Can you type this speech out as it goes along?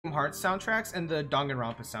Kingdom Hearts soundtracks and the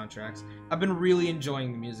Danganronpa soundtracks. I've been really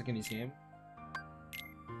enjoying the music in these games.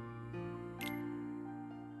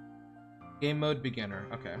 Game mode beginner.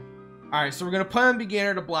 Okay. Alright, so we're gonna play on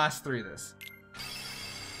beginner to blast through this.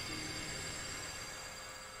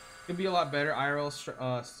 Could be a lot better. IRL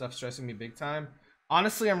stuff stressing me big time.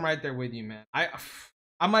 Honestly, I'm right there with you, man. I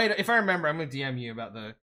might, if I remember, I'm gonna DM you about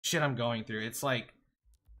the shit I'm going through. It's like,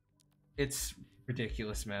 it's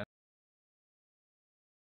ridiculous, man.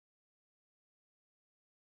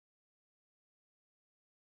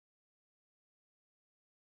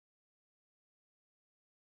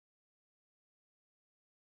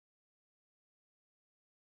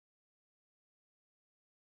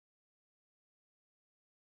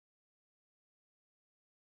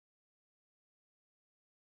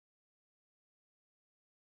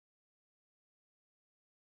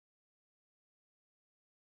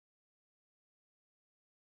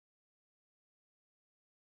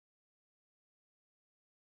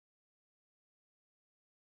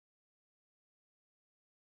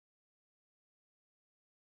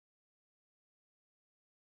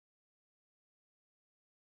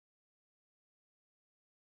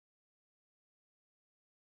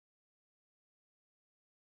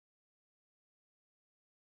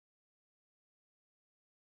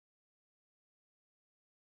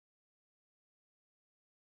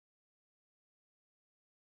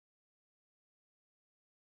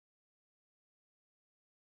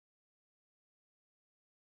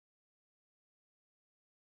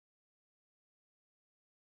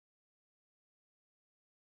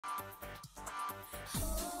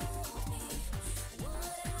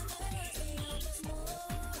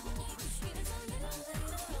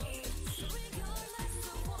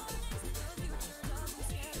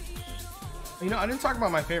 You know, I didn't talk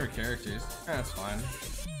about my favorite characters. That's fine.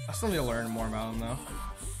 I still need to learn more about them,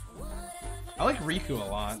 though. I like Riku a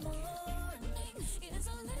lot.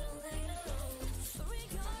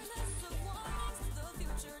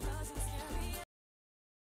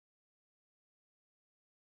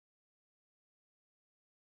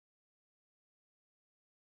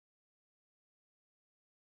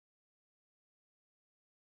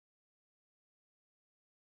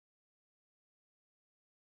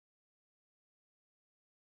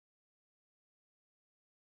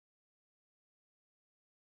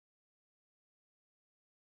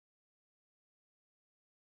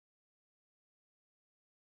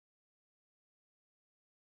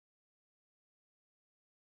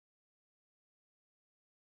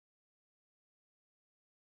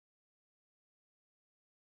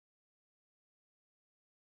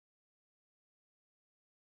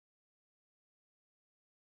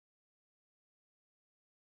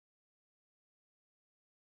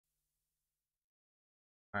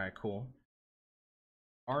 Alright, cool.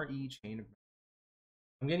 RE chain of...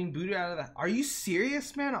 I'm getting booted out of that. Are you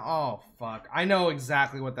serious, man? Oh, fuck. I know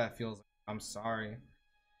exactly what that feels like. I'm sorry.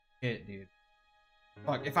 Shit, dude.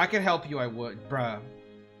 Fuck, if I could help you, I would. Bruh.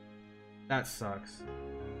 That sucks.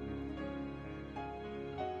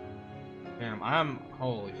 Damn,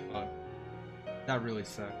 holy fuck. That really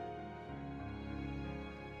sucked.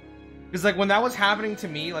 Because, like, when that was happening to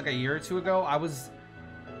me, like, a year or two ago, I was...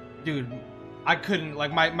 Dude, I couldn't,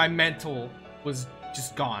 like, my mental was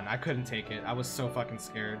just gone. I couldn't take it. I was so fucking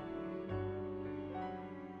scared.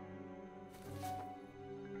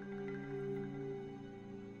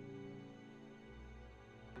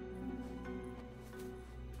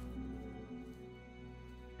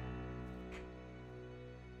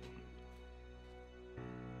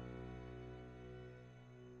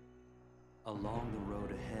 Along the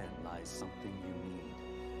road ahead lies something you need.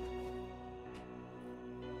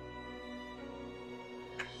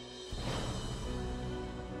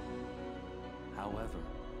 However,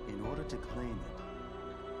 in order to claim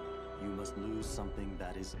it, you must lose something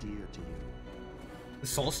that is dear to you. The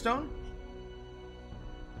Soul Stone?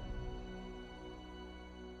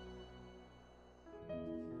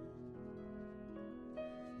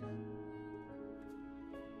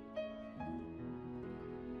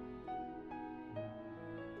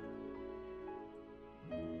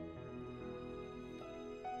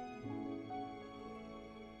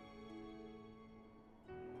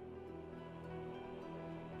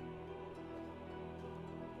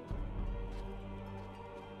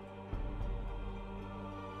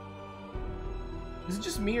 Is it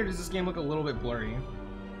just me, or does this game look a little bit blurry?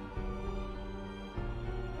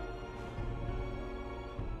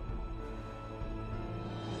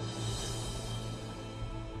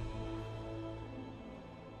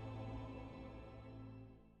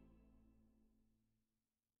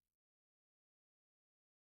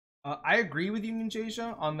 I agree with you,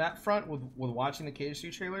 Ninjasia, on that front with watching the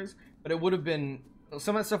KH3 trailers, but it would have been,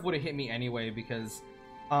 some of that stuff would have hit me anyway because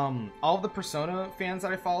all of the Persona fans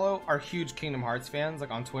that I follow are huge Kingdom Hearts fans,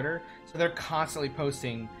 like on Twitter, so they're constantly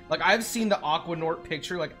posting. Like I've seen the Aquanort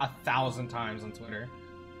picture like 1,000 times on Twitter.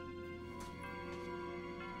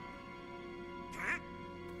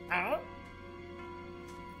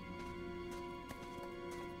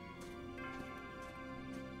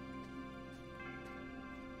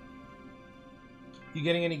 You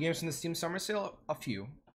getting any games from the Steam Summer Sale? A few.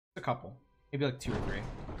 A couple. Maybe like 2 or 3.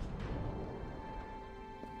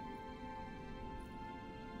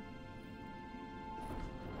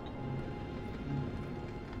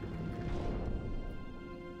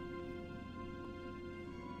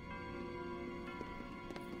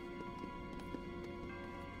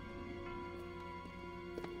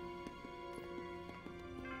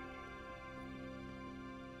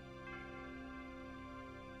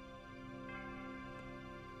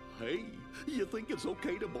 Hey, you think it's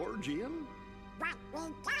okay to barge in? But we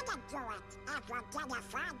gotta do it if we're gonna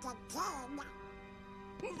find the king.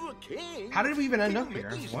 The king? How did we even end up King here?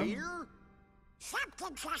 Mickey's What? here?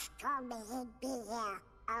 Something just told me he'd be here,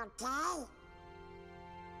 okay?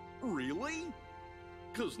 Really?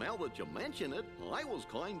 Cause now that you mention it, I was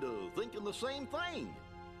kinda thinking the same thing.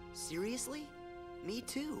 Seriously? Me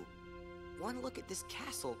too. One look at this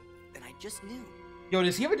castle, and I just knew. Yo,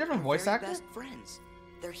 does he have a different voice Very actor? best friends.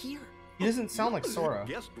 They're here. He doesn't sound like Sora.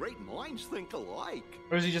 Guess great minds think alike.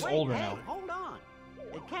 Or is he just Wait, older hey, now? hold on.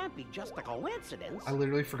 It can't be just a coincidence. I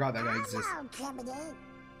literally forgot that guy exists. Hello, Timothy.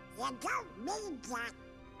 You don't mean that.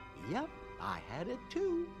 Yep, I had it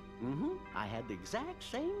too. I had the exact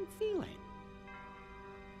same feeling.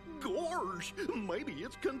 Gorge, maybe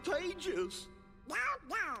it's contagious. No,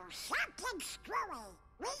 something screwy.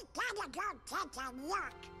 We gotta go take a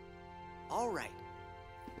look. All right,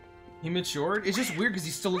 He matured? It's just weird because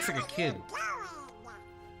he still looks like a kid. Where are you going?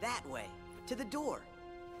 that way, to the door.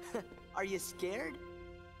 Are you scared?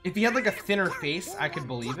 If he had like a thinner face, I could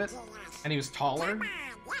believe it. And he was taller. Come on,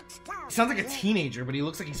 let's go. He sounds like a kid. teenager, but he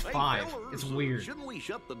looks like he's Hey, 5. fellas, It's weird. Shouldn't we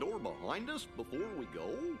shut the door behind us before we go?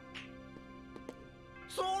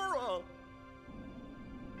 Sora!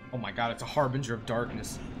 Oh my god, it's a harbinger of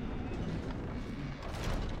darkness.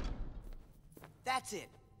 That's it.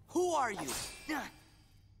 Who are you?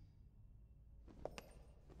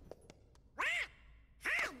 What?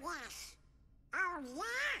 Hi, yes. Oh,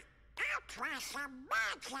 yeah? I'll try some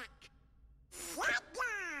magic.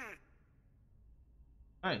 Thunder!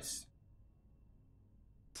 Nice.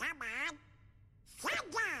 Come on.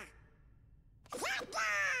 Thunder! Thunder!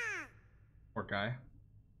 Poor guy.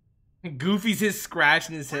 Goofy's his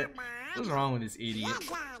scratching his head. Come on. What's wrong with this idiot?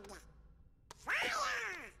 Blizzard! Fire!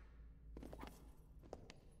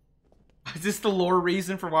 Is this the lore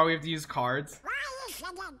reason for why we have to use cards? Why isn't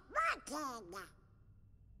it working?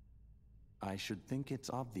 I should think it's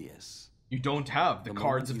obvious. You don't have the The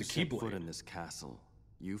cards moment of the you set foot Keyblade. in this castle,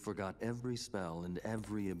 you forgot every spell and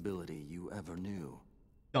every ability you ever knew.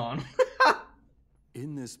 Done.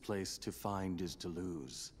 In this place, to find is to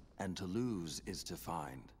lose, and to lose is to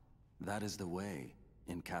find. That is the way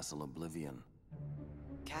in Castle Oblivion.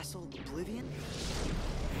 Castle Oblivion?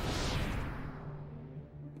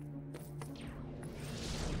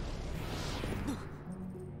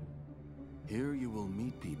 Here you will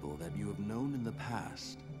meet people that you have known in the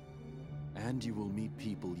past, and you will meet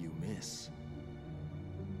people you miss.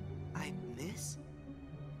 I miss?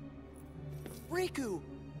 Riku!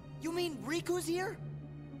 You mean Riku's here?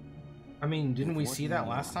 I mean, didn't we What see you that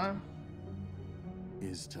last want time?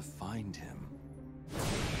 Is to find him.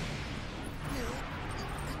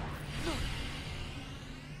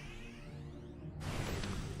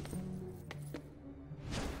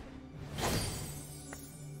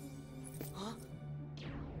 Huh?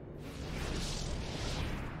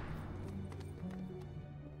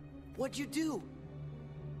 What'd you do?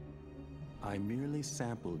 I merely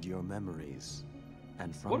sampled your memories,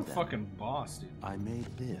 and from What a them, fucking boss, dude. I made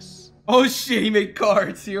this Oh shit, he made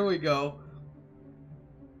cards. Here we go.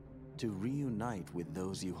 to reunite with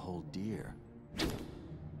those you hold dear.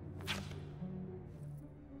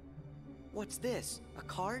 What's this? A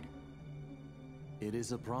card? It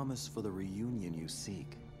is a promise for the reunion you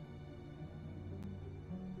seek.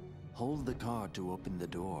 Hold the card to open the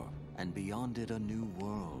door, and beyond it a new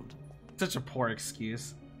world. Such a poor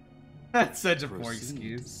excuse. That's such a poor Proceed,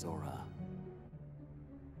 excuse. Sora.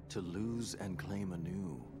 To lose and claim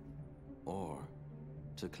anew, or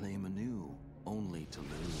to claim anew only to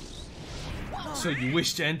lose. So you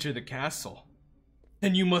wish to enter the castle.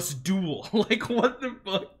 Then you must duel. Like, what the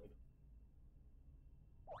fuck?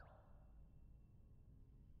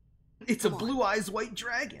 It's a Come on. blue eyes white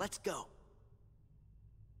dragon. Let's go.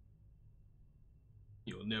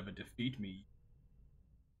 You'll never defeat me.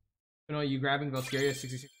 You know, you grabbing Valkyria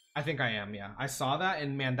 66? I think I am, yeah. I saw that,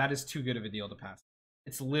 and man, that is too good of a deal to pass.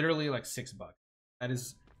 It's literally like $6. That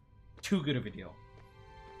is too good of a deal.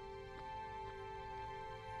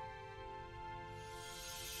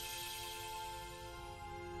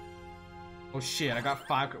 Oh shit, I got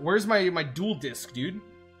 5. Where's my dual disc, dude?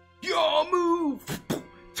 Yo, move!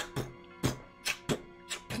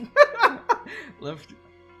 Left.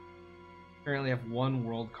 Currently have 1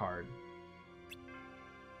 world card.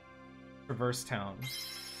 Traverse town.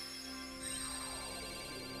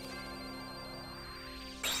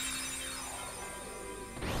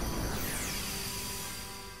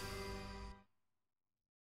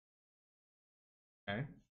 Okay.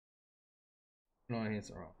 No, it's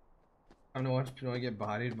wrong. I don't know what to get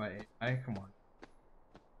bodied by AI. Come on.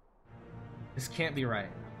 This can't be right.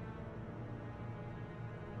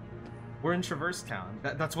 We're in Traverse Town.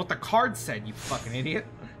 That's what the card said, you fucking idiot.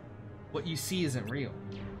 What you see isn't real.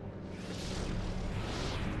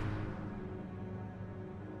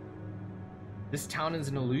 This town is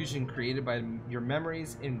an illusion created by your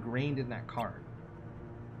memories ingrained in that card.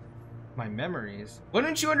 My memories? Why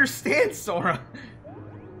don't you understand, Sora?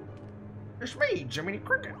 It's me, Jiminy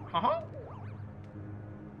Cricket.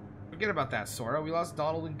 Forget about that, Sora. We lost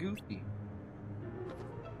Donald and Goofy.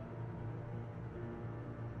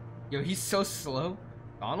 Yo, he's so slow.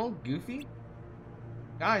 Donald? Goofy?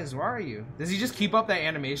 Guys, where are you? Does he just keep up that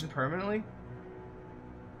animation permanently?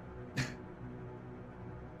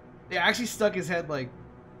 They actually stuck his head like...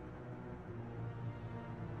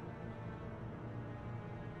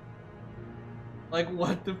 Like,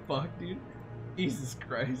 what the fuck, dude? Jesus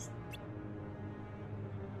Christ.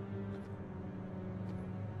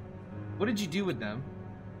 What did you do with them?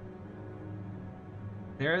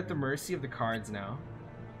 They're at the mercy of the cards now.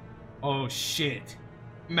 Oh shit.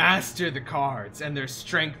 Master the cards and their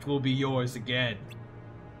strength will be yours again.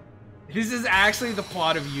 This is actually the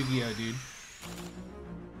plot of Yu-Gi-Oh, dude.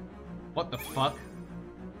 What the fuck?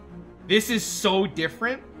 This is so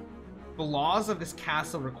different. The laws of this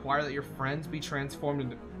castle require that your friends be transformed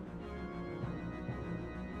into...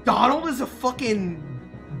 Donald is a fucking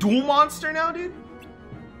duel monster now, dude?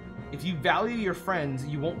 If you value your friends,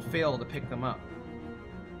 you won't fail to pick them up.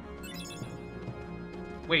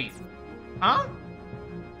 Wait. Huh?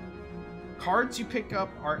 Cards you pick up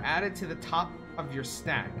are added to the top of your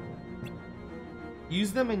stack.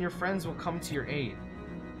 Use them and your friends will come to your aid.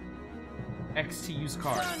 X to use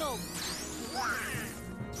cards.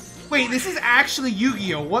 Wait, this is actually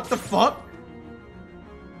Yu-Gi-Oh! What the fuck?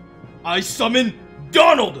 I summon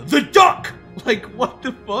Donald the Duck! Like, what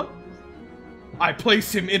the fuck? I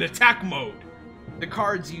place him in attack mode. The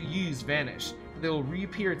cards you use vanish. They will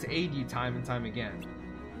reappear to aid you time and time again.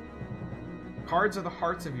 Cards are the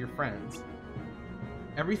hearts of your friends.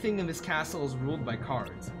 Everything in this castle is ruled by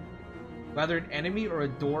cards. Whether an enemy or a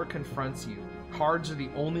door confronts you, cards are the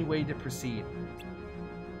only way to proceed.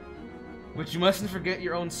 But you mustn't forget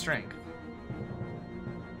your own strength.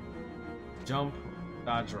 Jump,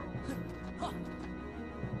 dodge roll.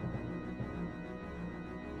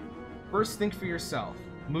 First think for yourself.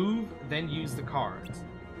 Move, then use the cards.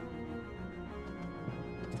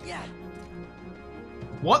 Yeah.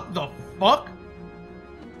 What the fuck?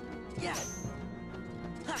 Yeah.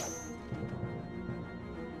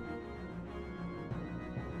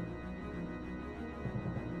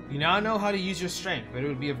 You now know how to use your strength, but it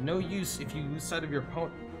would be of no use if you lose sight of your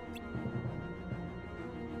opponent.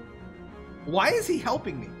 Why is he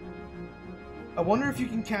helping me? I wonder if you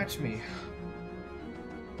can catch me.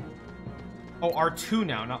 Oh, R2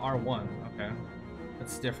 now, not R1. Okay.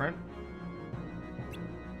 That's different.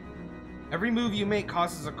 Every move you make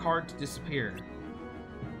causes a card to disappear.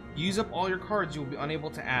 Use up all your cards, you'll be unable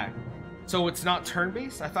to act. So it's not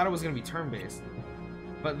turn-based? I thought it was going to be turn-based.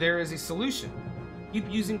 But there is a solution. Keep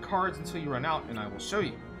using cards until you run out, and I will show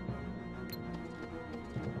you.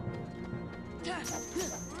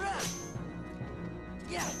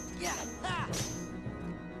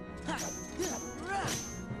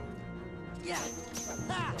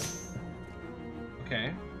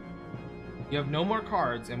 Okay. You have no more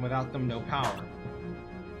cards, and without them, no power.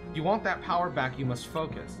 If you want that power back, you must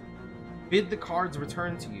focus. Bid the cards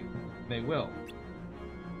return to you. They will.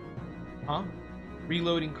 Huh?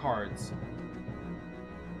 Reloading cards.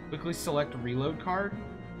 Quickly select reload card.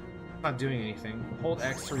 Not doing anything. Hold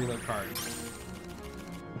X to reload card.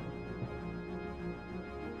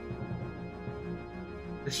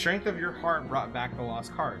 The strength of your heart brought back the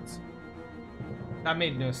lost cards. That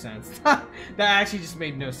made no sense. That actually just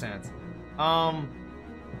made no sense.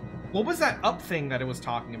 What was that up thing that it was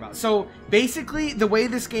talking about? So basically, the way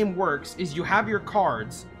this game works is you have your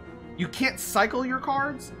cards. You can't cycle your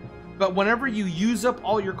cards, but whenever you use up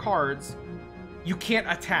all your cards, you can't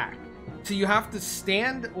attack. So you have to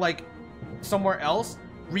stand like somewhere else,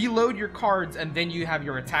 reload your cards, and then you have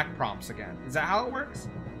your attack prompts again. Is that how it works?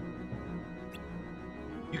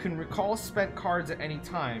 You can recall spent cards at any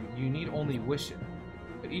time. You need only wish it.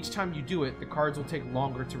 But each time you do it, the cards will take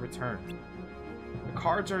longer to return. The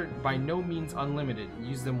cards are by no means unlimited.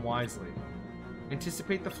 Use them wisely.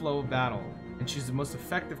 Anticipate the flow of battle and choose the most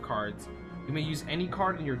effective cards. You may use any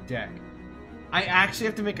card in your deck. I actually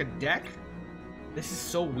have to make a deck? This is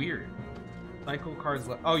so weird. Cycle cards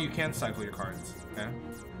left. Oh, you can cycle your cards. Okay.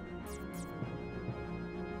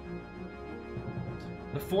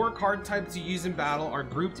 The 4 card types you use in battle are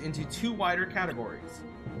grouped into 2 wider categories.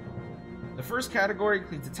 The first category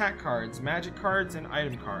includes attack cards, magic cards, and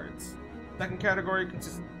item cards. The second category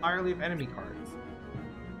consists entirely of enemy cards.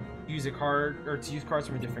 To use a card, or to use cards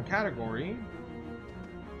from a different category,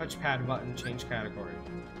 touchpad button, change category.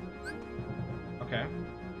 Okay.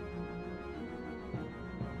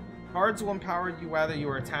 Cards will empower you whether you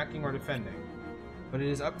are attacking or defending, but it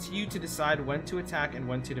is up to you to decide when to attack and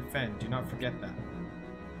when to defend. Do not forget that.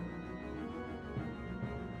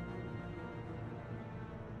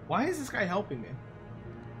 Why is this guy helping me?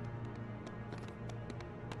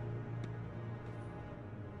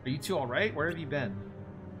 Are you two alright? Where have you been?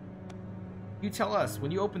 You tell us.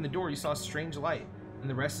 When you opened the door, you saw a strange light, and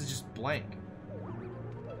the rest is just blank.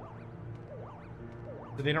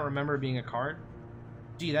 So they don't remember being a card?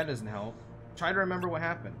 Gee, that doesn't help. Try to remember what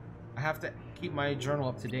happened. I have to keep my journal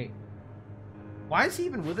up to date. Why is he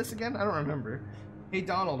even with us again? I don't remember. Hey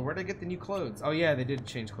Donald, where'd I get the new clothes? Oh yeah, they did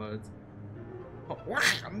change clothes.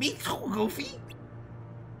 Oh, me too, Goofy!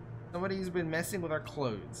 Somebody's been messing with our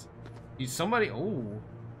clothes. Dude, somebody... Oh,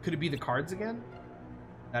 could it be the cards again?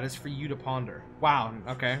 That is for you to ponder. Wow,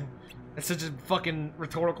 okay. That's such a fucking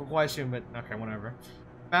rhetorical question, but okay, whatever.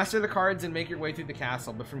 Master the cards and make your way through the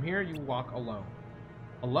castle, but from here you walk alone.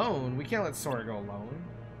 Alone? We can't let Sora go alone.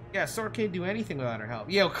 Yeah, Sora can't do anything without her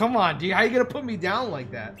help. Yo, come on, dude. How you gonna put me down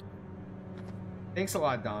like that? Thanks a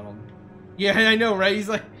lot, Donald. Yeah, I know, right? He's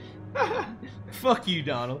like... Fuck you,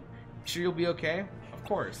 Donald. Sure you'll be okay? Of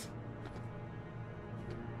course.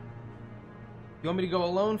 You want me to go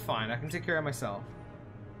alone? Fine, I can take care of myself.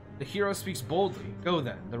 The hero speaks boldly. Go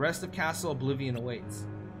then. The rest of Castle Oblivion awaits.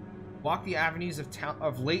 Walk the avenues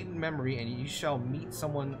of latent memory and you shall meet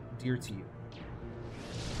someone dear to you.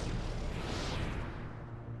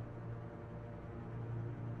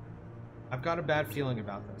 I've got a bad feeling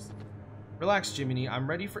about this. Relax, Jiminy. I'm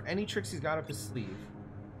ready for any tricks he's got up his sleeve.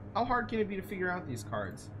 How hard can it be to figure out these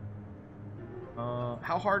cards?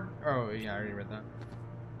 How hard? Oh, yeah, I already read that.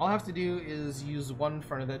 All I have to do is use one in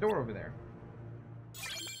front of that door over there.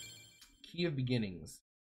 Key of Beginnings.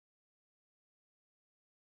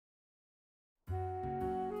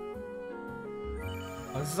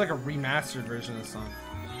 Oh, this is like a remastered version of the song.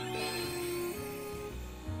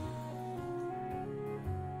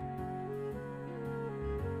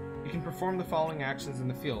 You can perform the following actions in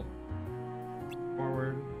the field.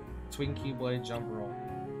 Forward, swing keyblade, jump, roll.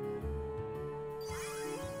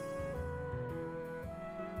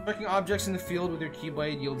 Striking objects in the field with your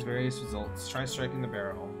keyblade yields various results. Try striking the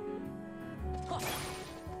barrel.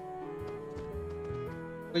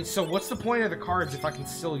 Wait, so what's the point of the cards if I can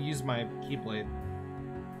still use my keyblade?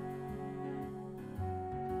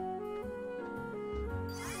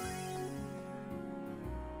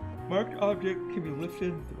 Marked object can be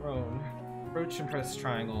lifted and thrown. Approach and press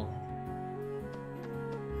triangle.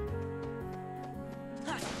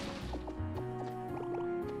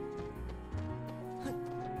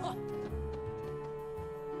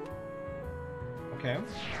 Okay.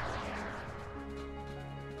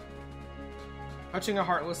 Touching a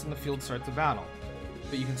Heartless in the field starts a battle.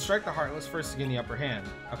 But you can strike the Heartless first to gain the upper hand.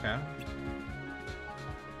 Okay.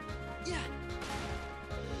 Yeah.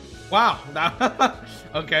 Wow.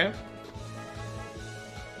 Okay.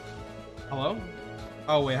 Hello?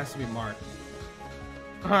 Oh wait, it has to be marked.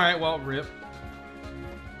 Alright, well, rip.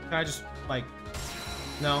 Can I just, like...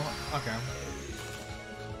 No? Okay.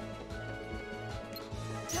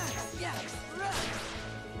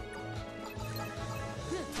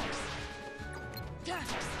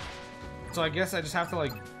 So I guess I just have to,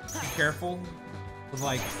 like, be careful with,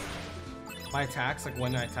 like, my attacks, like,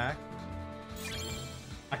 when I attack.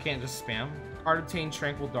 I can't just spam. Card obtain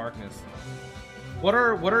Tranquil Darkness. What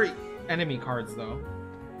are enemy cards, though?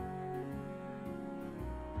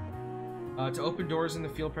 To open doors in the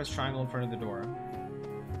field, press triangle in front of the door.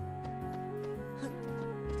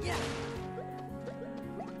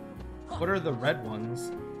 What are the red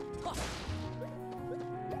ones?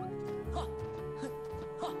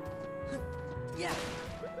 Yeah.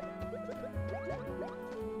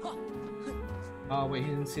 Oh wait, he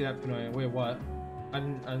didn't see that Pinoy. Wait, what? I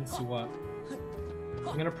didn't see what.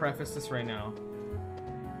 I'm gonna preface this right now.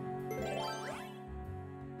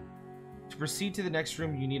 To proceed to the next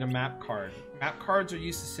room, you need a map card. Map cards are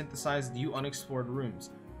used to synthesize new unexplored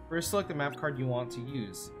rooms. First, select the map card you want to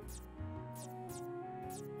use.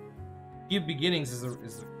 Key of Beginnings is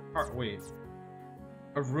the heart. Wait.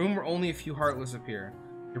 A room where only a few Heartless appear.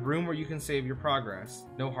 A room where you can save your progress.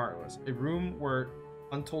 No Heartless. A room where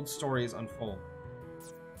untold stories unfold.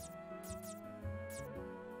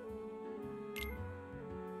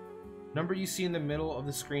 Number you see in the middle of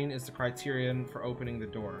the screen is the criterion for opening the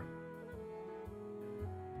door.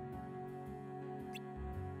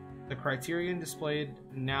 The criterion displayed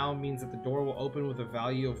now means that the door will open with a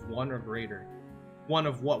value of 1 or greater. 1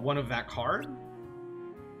 of what? 1 of that card?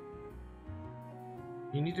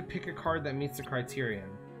 You need to pick a card that meets the criterion.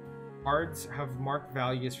 Cards have marked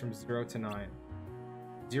values from 0 to 9.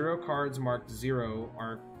 0 cards marked 0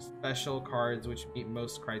 are special cards which meet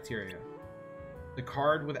most criteria. The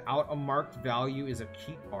card without a marked value is a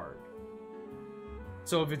key card.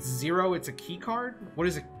 So if it's 0, it's a key card? What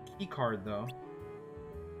is a key card though?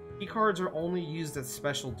 Key cards are only used at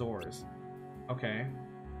special doors. Okay.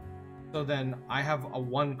 So then I have a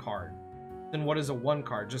 1 card. Then what is a 1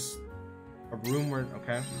 card? Just a room where,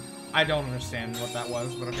 okay. I don't understand what that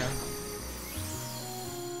was, but okay.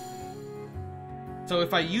 So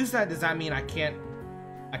if I use that, does that mean I can't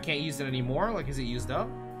use it anymore? Like, is it used up?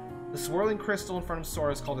 The swirling crystal in front of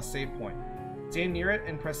Sora is called a save point. Stand near it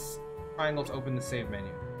and press triangle to open the save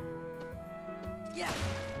menu. Yeah.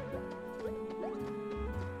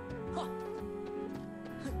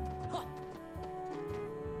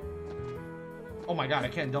 Oh my god, I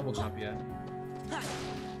can't double jump yet.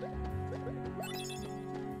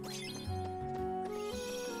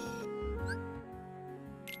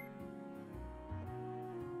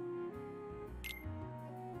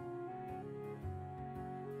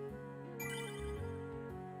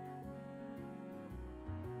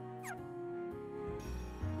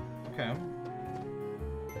 Okay.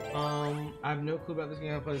 I have no clue about this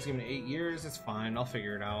game. I've played this game in 8 years. It's fine. I'll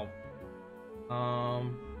figure it out.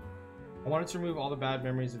 I wanted to remove all the bad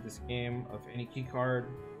memories of this game, of any key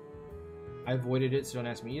card. I avoided it, so don't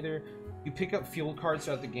ask me either. You pick up field cards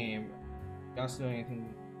throughout the game. Yas doing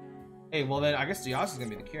anything? Hey, well then I guess Yas is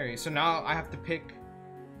gonna be the carry. So now I have to pick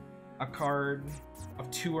a card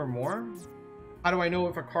of 2 or more. How do I know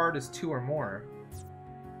if a card is 2 or more?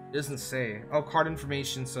 It doesn't say. Oh, card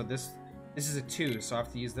information. So this is a 2, so I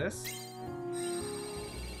have to use this.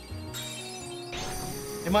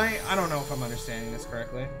 Am I don't know if I'm understanding this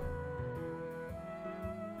correctly.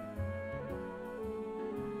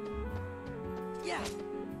 Yeah.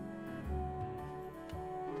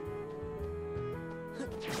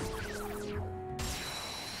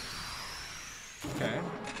 Okay.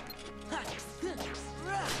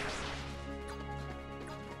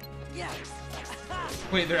 Yeah.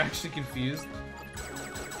 Wait, they're actually confused.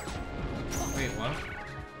 Wait, what?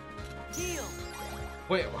 Heal.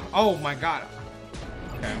 Wait, oh my god.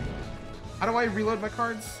 Okay. How do I reload my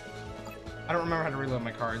cards? I don't remember how to reload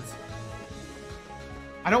my cards.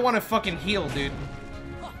 I don't want to fucking heal, dude.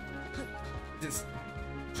 This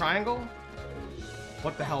triangle?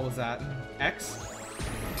 What the hell was that? X?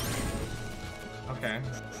 Okay.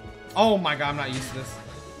 Oh my god, I'm not used to this.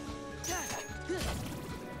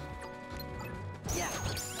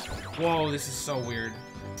 Whoa, this is so weird.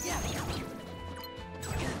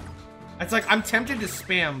 It's like I'm tempted to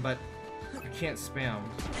spam, but I can't spam.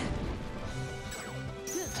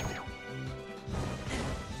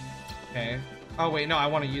 Okay. Oh wait, no, I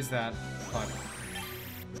want to use that. Fuck.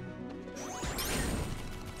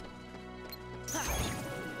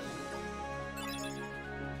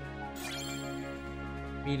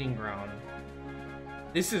 Meeting ground.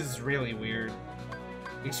 This is really weird.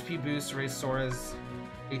 HP boost, raise Sora's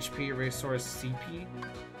HP, raise Sora's CP.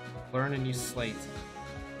 Learn and use Slate.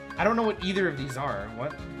 I don't know what either of these are.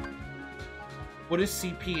 What is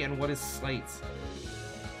CP and what is Slate?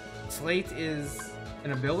 Slate is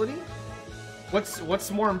an ability?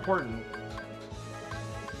 What's more important?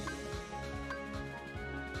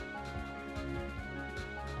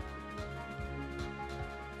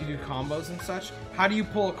 You do combos and such? How do you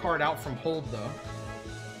pull a card out from hold though?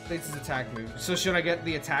 Slate's his attack move. So should I get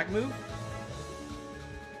the attack move?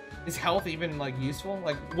 Is health even like useful?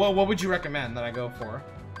 Like what would you recommend that I go for?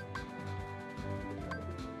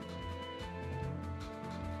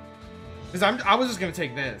 Because I was just gonna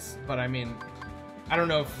take this, but I mean, I don't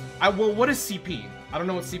know if well, what is CP? I don't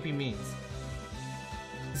know what CP means.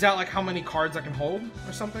 Is that like how many cards I can hold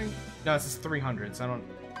or something? No, this is 300, so I don't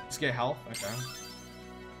just get health. Okay.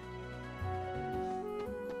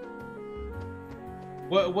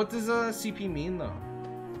 What does CP mean though?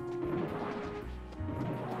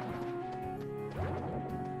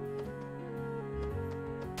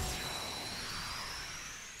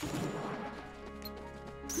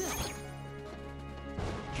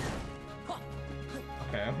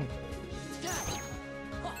 Okay.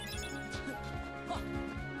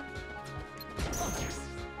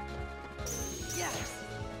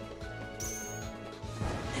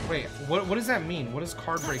 Wait, what does that mean? What does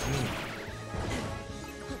card break mean?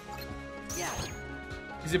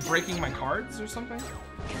 Is it breaking my cards or something?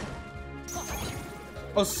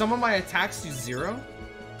 Oh, some of my attacks do 0?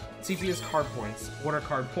 CP is card points. What are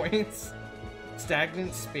card points?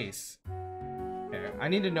 Stagnant space. Okay, I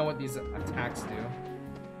need to know what these attacks do.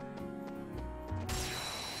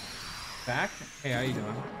 Back? Hey, how you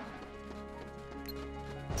doing?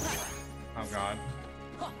 Oh god.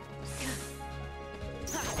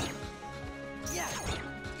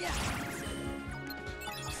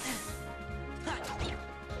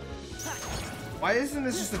 Why isn't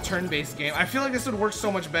this just a turn-based game? I feel like this would work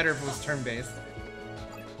so much better if it was turn-based.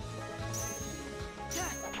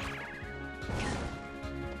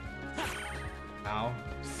 Ow.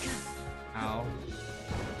 Ow.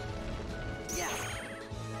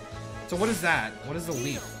 So what is that? What is the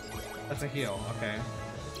leap? That's a heal, okay.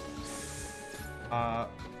 No,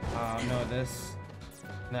 this.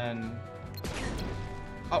 And then...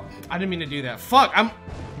 Oh, I didn't mean to do that. Fuck,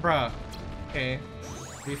 Bruh. Okay.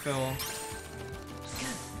 Refill.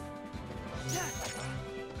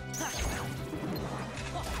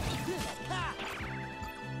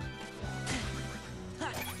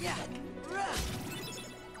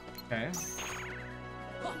 Okay.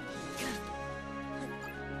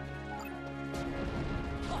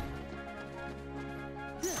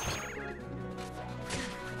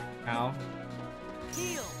 Ow.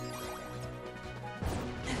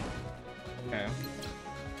 Okay.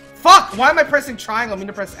 Fuck! Why am I pressing triangle? I mean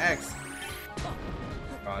to press X.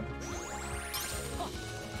 God.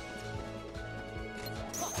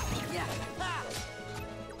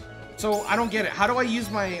 So I don't get it. How do I use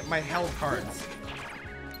my held cards?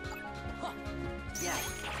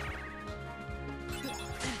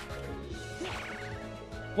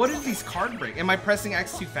 What is these card break? Am I pressing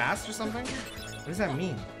X too fast or something? What does that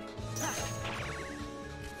mean?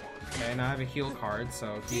 Okay, now I have a heal card,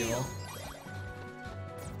 so heal.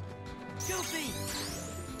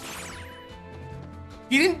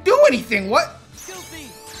 He didn't do anything. What?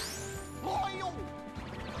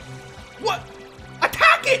 What?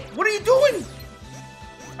 Attack it! What are you doing?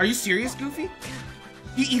 Are you serious, Goofy?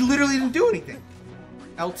 He literally didn't do anything.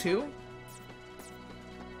 L2?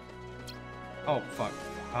 Oh, fuck.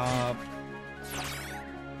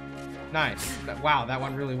 Nice. Wow, that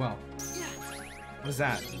went really well. What is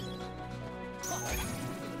that?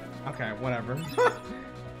 Okay, whatever.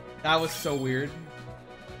 That was so weird.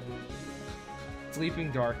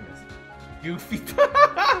 Sleeping Darkness. Goofy.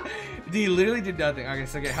 Dude, he literally did nothing. Okay,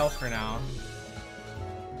 so get health for now.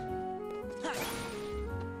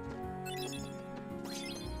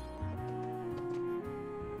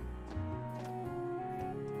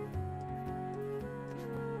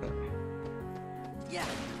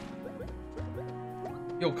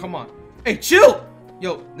 Yo, come on. Hey, chill!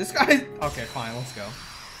 Yo, this guy... Okay, fine, let's go.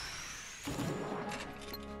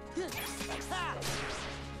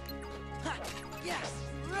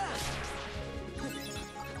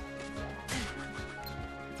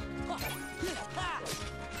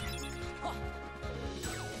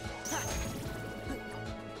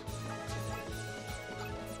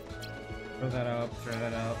 Throw that up, throw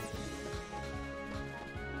that up.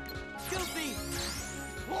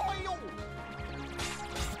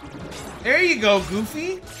 There you go,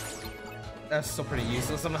 Goofy. That's still pretty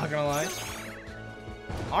useless, I'm not gonna lie.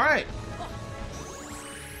 Alright.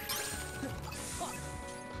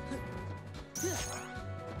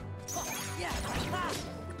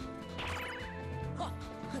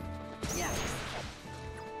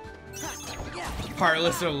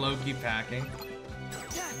 Heartless or Loki packing.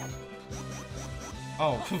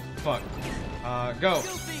 Oh, fuck. Go.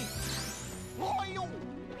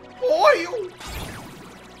 Oil!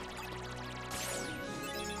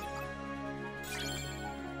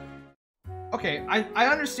 Okay, I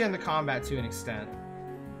understand the combat to an extent.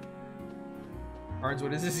 Cards,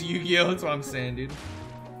 what is this? Yu-Gi-Oh? That's what I'm saying, dude.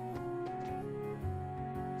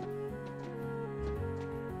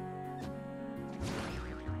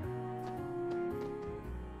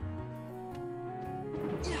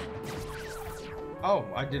 Oh,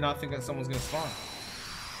 I did not think that someone's gonna spawn.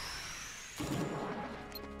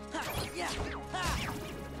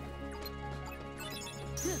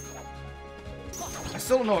 I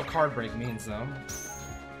still don't know what card break means though.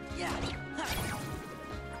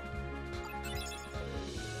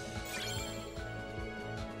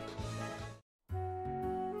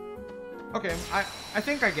 Okay, I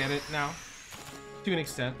think I get it now, to an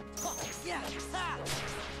extent.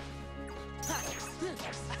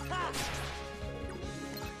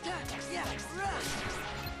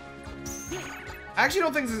 I actually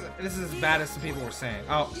don't think this is as bad as some people were saying.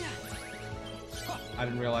 Oh, I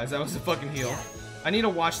didn't realize that was a fucking heal. I need to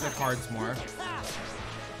watch the cards more.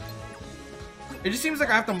 It just seems like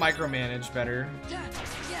I have to micromanage better.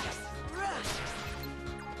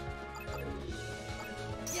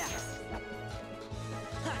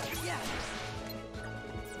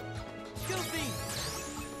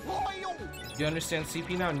 Do you understand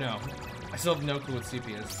CP now? No. I still have no clue what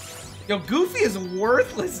CP is. Yo, Goofy is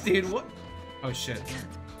worthless, dude. What? Oh, shit.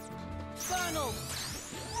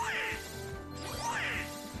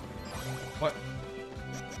 What?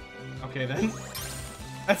 Okay, then.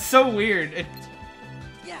 That's so weird.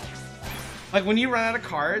 Like, when you run out of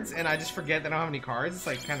cards and I just forget that I don't have any cards, it's,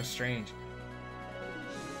 like, kind of strange.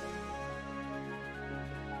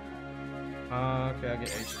 Okay, I'll get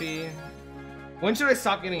HP. When should I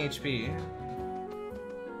stop getting HP?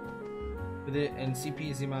 With it, and CP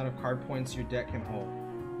is the amount of card points your deck can hold.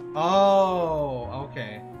 Oh,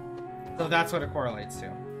 okay. So that's what it correlates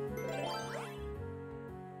to.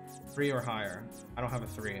 3 or higher. I don't have a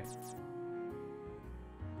 3.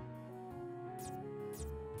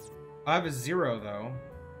 I have a 0 though.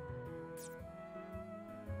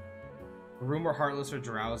 Room or Heartless or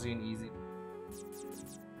Drowsy and Easy.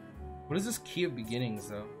 What is this Key of Beginnings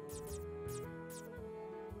though?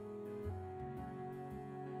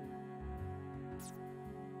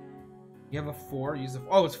 You have a 4, use a...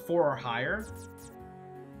 Oh, it's 4 or higher?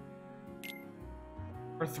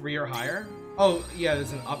 Or 3 or higher? Oh, yeah,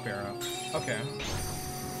 there's an up arrow. Okay.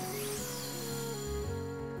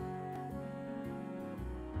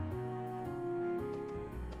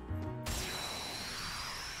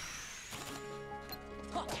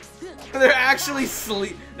 They're actually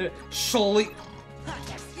sleep... Sleep...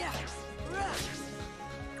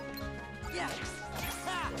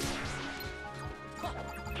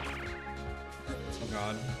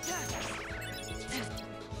 God.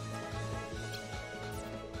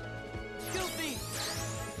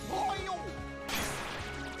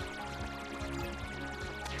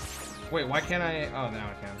 Wait, why can't I? Oh, now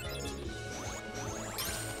I can.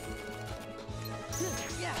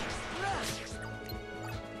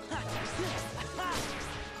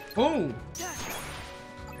 Boom!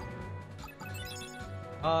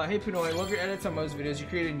 Hey Puno, I love your edits on most videos. You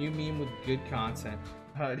create a new meme with good content.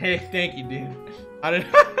 Hey, thank you, dude.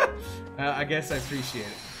 I guess I appreciate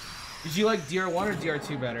it. Did you like DR1 or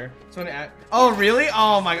DR2 better? Oh, really?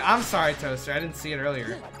 Oh my, I'm sorry, Toaster. I didn't see it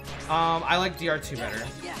earlier. I like DR2 better.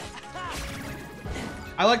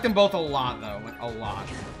 I like them both a lot, though. Like, a lot.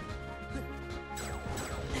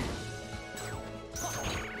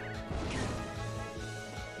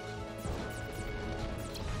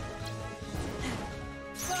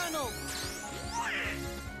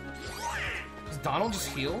 Donald just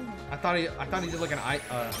heal? I thought he did like an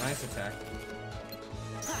ice attack.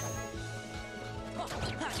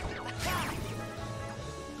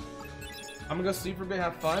 I'm gonna go sleep for a bit,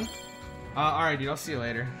 have fun. Alright dude, I'll see you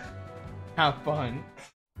later. Have fun.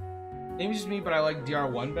 Maybe it's just me, but I like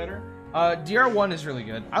DR1 better. DR1 is really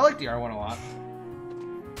good. I like DR1 a lot.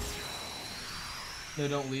 No,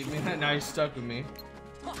 don't leave me. Now you're stuck with me.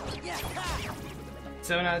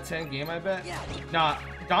 7 out of 10 game, I bet? Nah,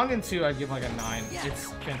 Dangan 2 I'd give like a 9.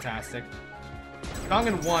 It's fantastic.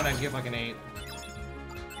 Dangan 1 I'd give like an 8.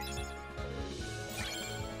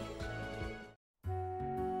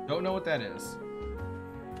 Don't know what that is.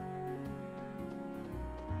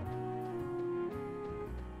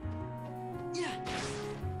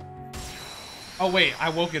 Oh wait, I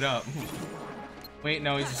woke it up. Wait,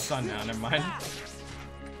 no, he's a sun now, never mind.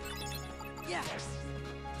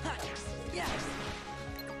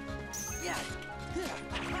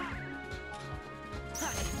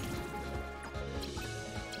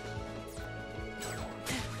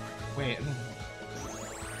 Wait.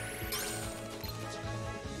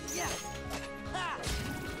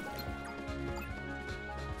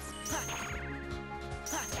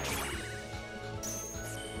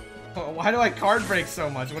 Why do I card break so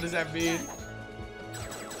much? What does that mean?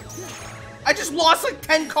 I just lost like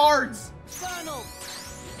 10 cards!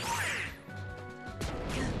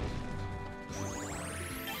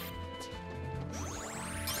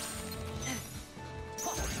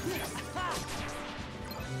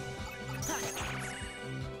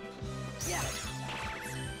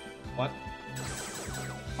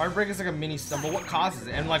 Heartbreak is like a mini stumble. What causes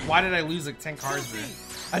it? And like, why did I lose like 10 cards there?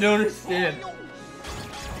 I don't understand.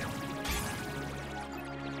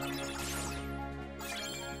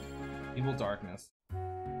 Evil Darkness.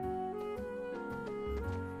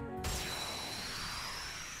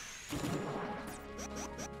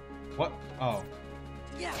 What? Oh.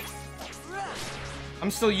 I'm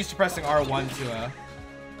still used to pressing R1 to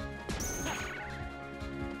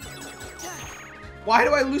Why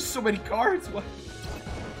do I lose so many cards? What?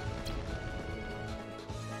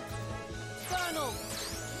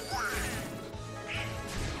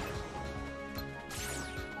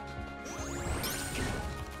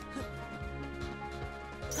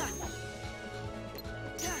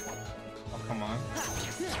 Oh, come on.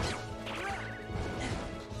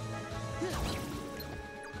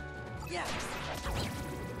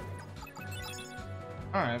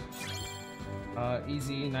 Alright.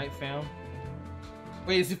 Easy night fam.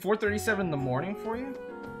 Wait, is it 4:37 in the morning for you?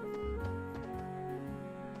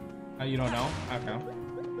 Oh, you don't know? Okay.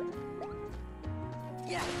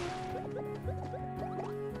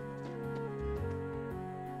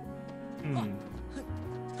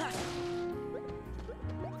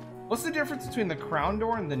 What's the difference between the crown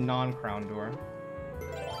door and the non-crown door?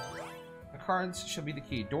 The cards shall be the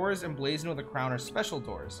key. Doors emblazoned with a crown are special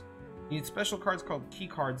doors. You need special cards called key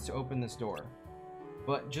cards to open this door.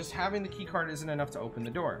 But just having the key card isn't enough to open the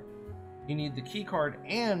door. You need the key card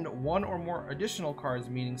and one or more additional cards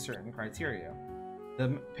meeting certain criteria.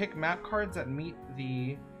 Pick map cards that meet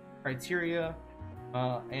the criteria,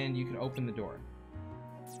 and you can open the door.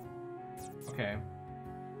 Okay.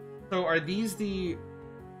 So are these the...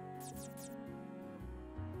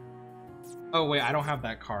 Oh wait, I don't have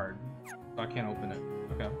that card, so I can't open it.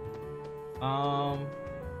 Okay.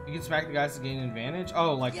 You can smack the guys to gain an advantage.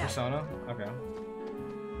 Oh, like Persona? Okay.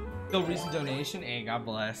 Still recent donation. Hey, God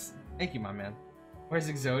bless. Thank you, my man. Where's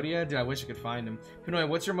Exodia? Dude, I wish I could find him. Pinoy,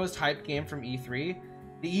 what's your most hyped game from E3?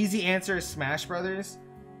 The easy answer is Smash Brothers.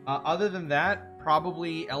 Other than that,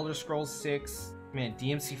 probably Elder Scrolls 6, man,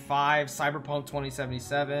 DMC 5, Cyberpunk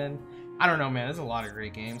 2077. I don't know, man. There's a lot of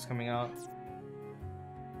great games coming out.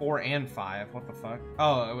 4 and 5. What the fuck?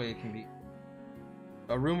 Oh, wait, it can be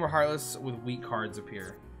a room where Heartless with weak cards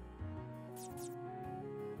appear.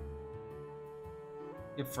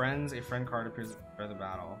 If friends, a friend card appears at the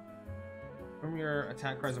battle. From your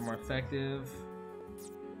attack cards are more effective.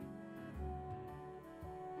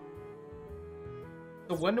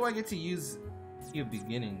 So when do I get to use Key of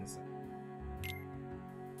Beginnings?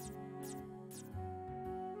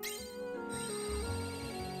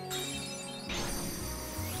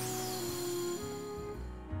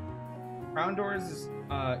 Crown doors is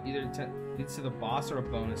either leads to the boss or a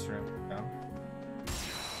bonus room. Okay.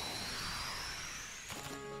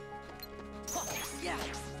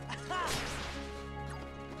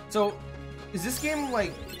 So, is this game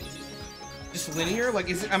like just linear? Like,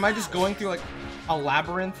 am I just going through like a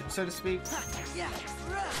labyrinth, so to speak?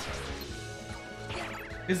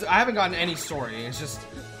 Because I haven't gotten any story. It's just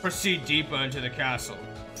proceed deeper into the castle.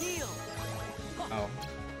 Oh.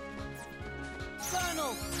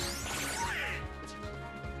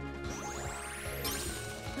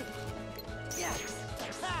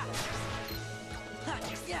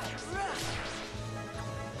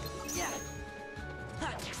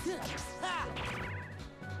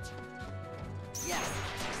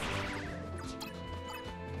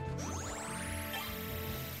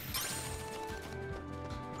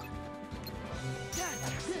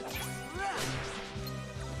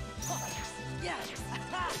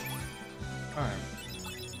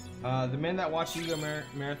 The man that watched Yu-Gi-Oh!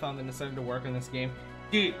 Marathon then decided to work on this game.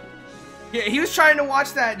 Dude, yeah, he was trying to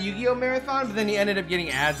watch that Yu-Gi-Oh! Marathon, but then he ended up getting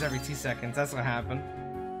ads every 2 seconds. That's what happened.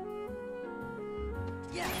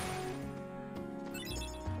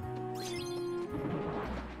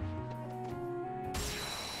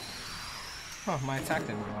 Huh, my attack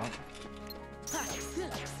didn't go out.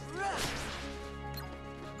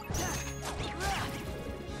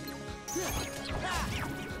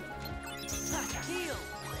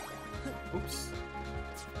 Oops.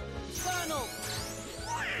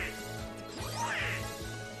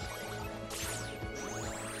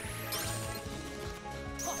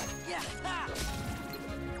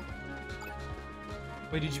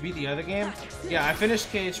 Wait, did you beat the other game? Yeah, I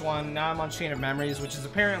finished KH1, now I'm on Chain of Memories, which is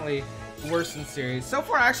apparently worse than series. So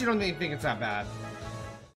far, I actually don't think it's that bad.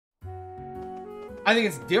 I think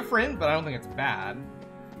it's different, but I don't think it's bad.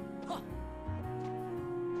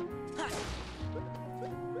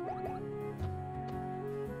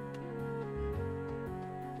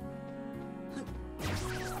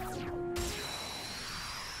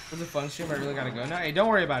 Was it fun stream? I really gotta go. No, hey, don't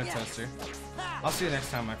worry about it, Toaster. I'll see you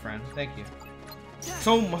next time, my friend. Thank you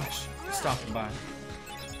so much for stopping by.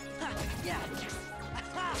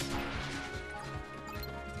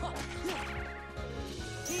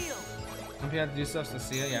 Hope you have to do stuff to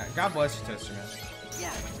see it. Yeah, God bless you, Toaster, man.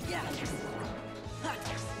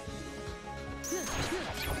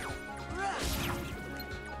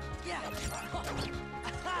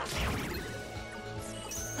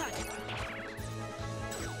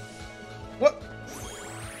 What?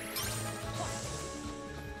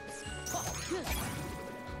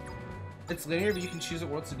 It's linear, but you can choose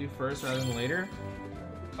what to do first rather than later.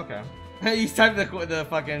 Okay. You typed the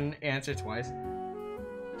fucking answer twice.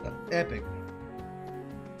 Epic.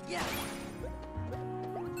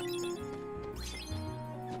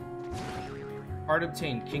 Card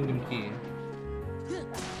obtained, Kingdom Key.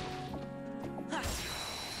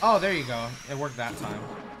 Oh, there you go. It worked that time.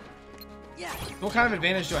 What kind of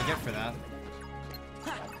advantage do I get for that?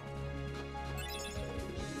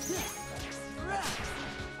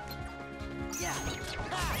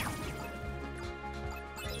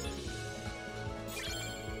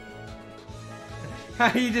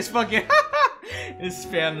 You just fucking just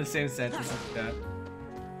spam the same sentence like that.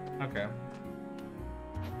 Okay.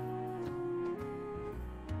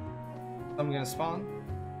 I'm gonna spawn.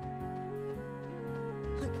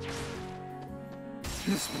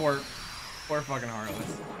 This poor fucking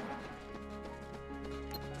Heartless.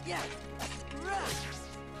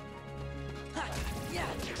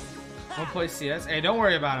 Won't play CS. Hey, don't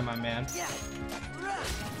worry about it, my man.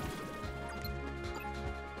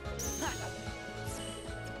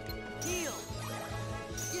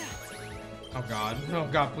 Oh god. Oh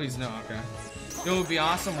god, please no. Okay. It would be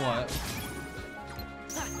awesome. What?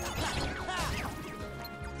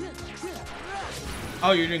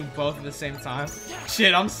 Oh, you're doing both at the same time?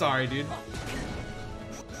 Shit, I'm sorry, dude.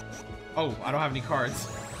 Oh, I don't have any cards.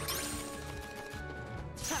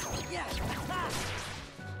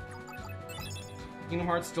 Kingdom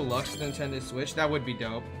Hearts Deluxe for the Nintendo Switch? That would be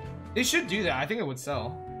dope. They should do that. I think it would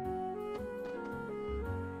sell.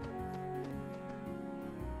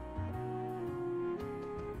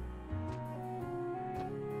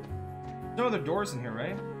 No other doors in here,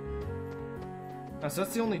 right? So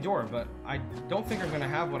that's the only door, but I don't think I'm gonna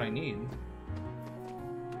have what I need.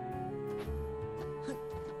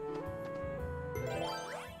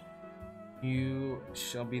 You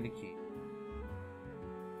shall be the key.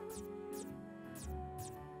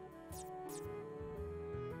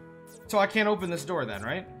 So I can't open this door then,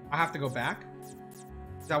 right? I have to go back?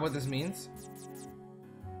 Is that what this means?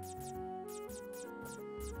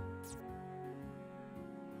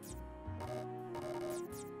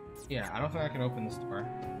 Yeah, I don't think I can open this door.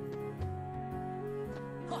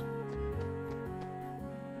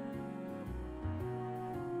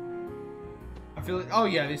 I feel like, oh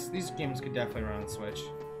yeah, these games could definitely run on Switch.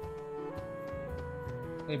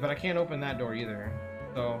 Wait, but I can't open that door either.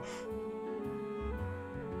 So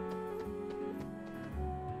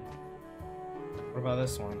what about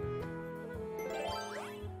this one?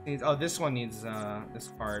 Oh, this one needs this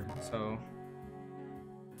card. So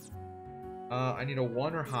I need a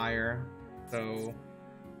 1 or higher, so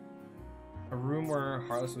a room where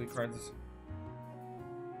Heartless will be cards.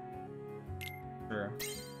 Sure.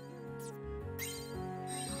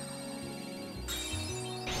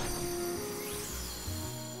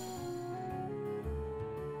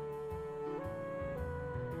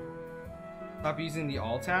 Stop using the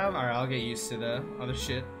Alt tab? Alright, I'll get used to the other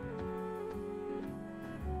shit.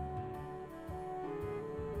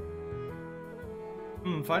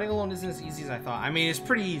 Fighting alone isn't as easy as I thought. I mean, it's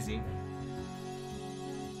pretty easy.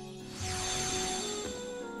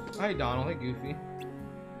 Hi, Donald. Hey, Goofy.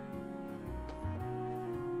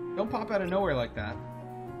 Don't pop out of nowhere like that.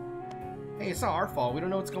 Hey, it's not our fault. We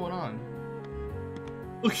don't know what's going on.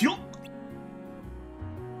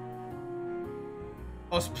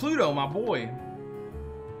 Oh, it's Pluto, my boy.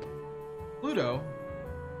 Pluto?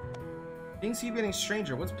 Things keep getting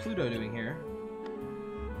stranger. What's Pluto doing here?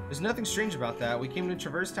 There's nothing strange about that. We came to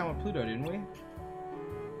Traverse Town with Pluto, didn't we?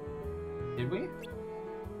 Did we?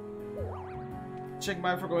 Check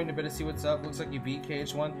by before going to bed to see what's up. Looks like you beat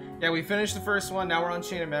KH1. Yeah, we finished the first one. Now we're on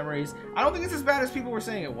Chain of Memories. I don't think it's as bad as people were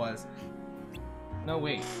saying it was. No,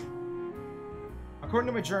 wait. According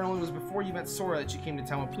to my journal, it was before you met Sora that you came to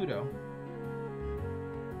town with Pluto.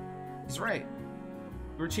 He's right.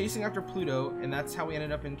 We were chasing after Pluto, and that's how we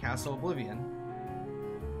ended up in Castle Oblivion.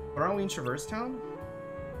 But aren't we in Traverse Town?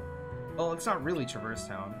 Well, it's not really Traverse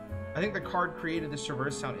Town. I think the card created this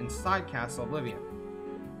Traverse Town inside Castle Oblivion.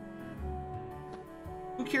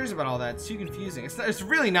 Who cares about all that? It's too confusing. It's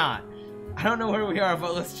really not. I don't know where we are,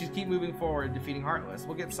 but let's just keep moving forward, defeating Heartless.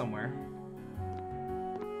 We'll get somewhere.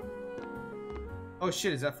 Oh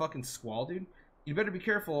shit, is that fucking Squall, dude? You better be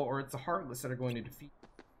careful, or it's the Heartless that are going to defeat you.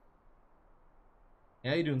 Yeah,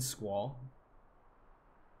 how you doing, Squall?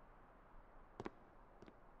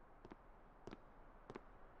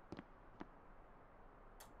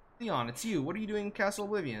 Leon, it's you. What are you doing in Castle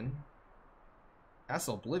Oblivion?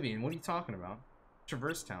 Castle Oblivion? What are you talking about?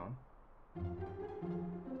 Traverse Town.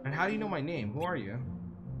 And how do you know my name? Who are you?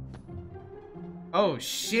 Oh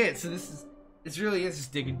shit, so this really is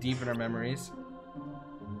just digging deep in our memories.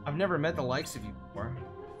 I've never met the likes of you before.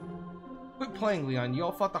 Quit playing, Leon. You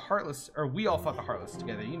all fought the Heartless, or we all fought the Heartless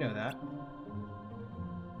together. You know that.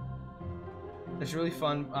 It's really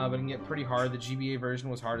fun, but it can get pretty hard. The GBA version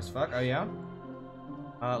was hard as fuck. Oh yeah?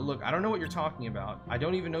 Look, I don't know what you're talking about. I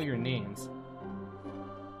don't even know your names.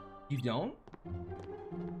 You don't?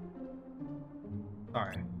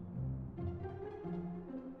 Sorry.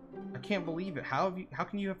 I can't believe it. How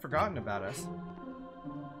can you have forgotten about us?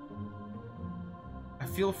 I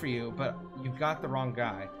feel for you, but you've got the wrong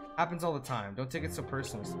guy. Happens all the time. Don't take it so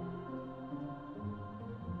personally.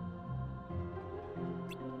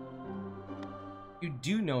 You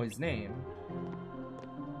do know his name.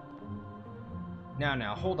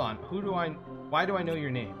 Now, hold on. Why do I know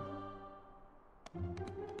your name?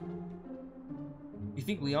 You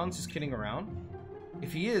think Leon's just kidding around?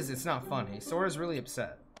 If he is, it's not funny. Sora's really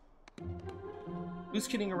upset. Who's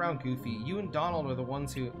kidding around, Goofy? You and Donald are the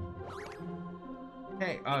ones who...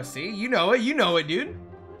 Hey, see? You know it, dude!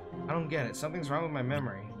 I don't get it. Something's wrong with my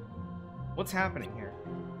memory. What's happening here?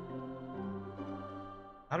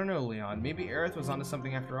 I don't know, Leon. Maybe Aerith was onto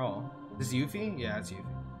something after all. Is Yuffie? Yeah, it's Yuffie.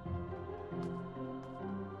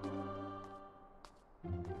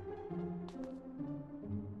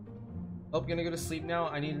 Oh, gonna go to sleep now.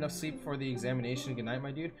 I need enough sleep for the examination. Good night,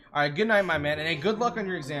 my dude. Alright, good night, my man. And hey, good luck on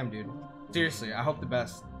your exam, dude. Seriously, I hope the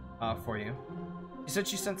best for you. She said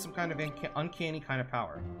she sensed some kind of uncanny kind of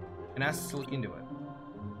power and asked us to look into it.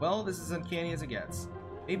 Well, this is uncanny as it gets.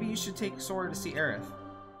 Maybe you should take Sora to see Aerith.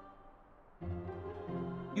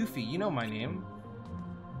 Yuffie, you know my name.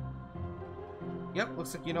 Yep,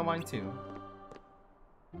 looks like you know mine too.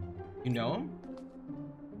 You know him?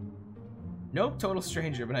 Nope, total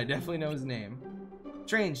stranger, but I definitely know his name.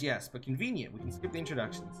 Strange, yes, but convenient. We can skip the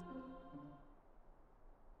introductions.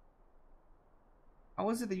 How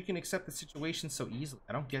is it that you can accept the situation so easily?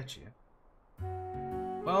 I don't get you.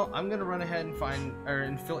 Well, I'm gonna run ahead and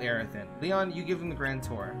fill Aerith in. Leon, you give him the grand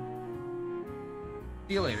tour.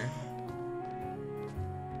 See you later.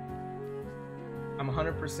 I'm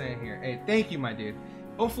 100% here. Hey, thank you, my dude.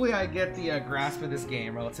 Hopefully I get the grasp of this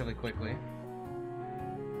game relatively quickly.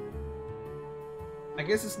 I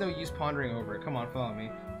guess it's no use pondering over it. Come on, follow me.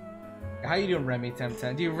 How you doing, Remy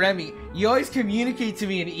Temtem? Dude, Remy, you always communicate to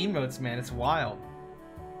me in emotes, man. It's wild.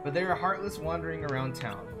 But they are heartless wandering around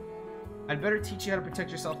town. I'd better teach you how to protect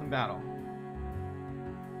yourself in battle.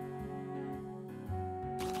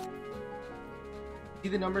 See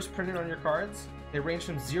the numbers printed on your cards? They range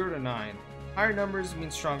from 0 to 9. Higher numbers mean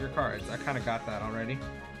stronger cards. I kind of got that already.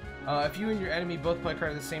 If you and your enemy both play a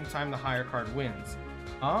card at the same time, the higher card wins.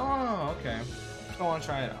 Oh, okay. Go on,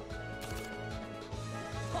 try it out.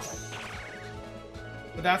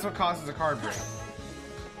 But that's what causes a card break.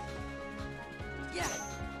 Yeah.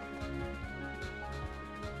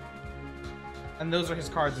 And those are his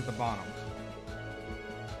cards at the bottom.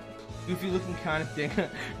 Goofy looking kind of thing.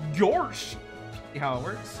 Gorsh! See how it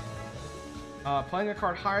works? Playing a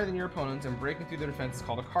card higher than your opponents and breaking through their defense is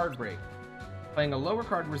called a card break. Playing a lower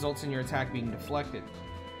card results in your attack being deflected.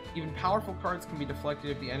 Even powerful cards can be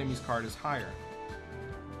deflected if the enemy's card is higher.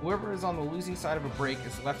 Whoever is on the losing side of a break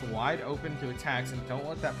is left wide open to attacks, and don't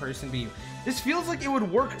let that person be you. This feels like it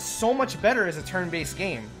would work so much better as a turn-based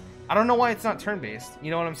game. I don't know why it's not turn-based. You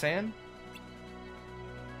know what I'm saying?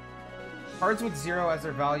 Cards with 0 as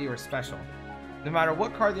their value are special. No matter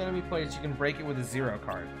what card the enemy plays, you can break it with a 0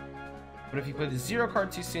 card. But if you play the 0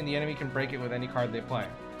 card too soon, the enemy can break it with any card they play.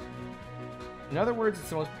 In other words, it's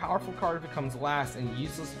the most powerful card if it comes last, and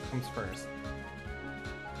useless if it comes first.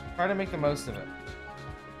 Try to make the most of it.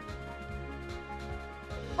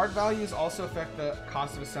 Card values also affect the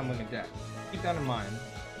cost of assembling a deck. Keep that in mind.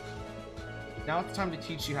 Now it's time to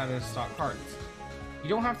teach you how to stock cards. You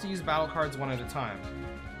don't have to use battle cards one at a time.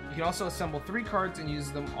 You can also assemble 3 cards and use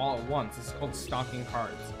them all at once. This is called stocking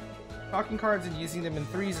cards. Stocking cards and using them in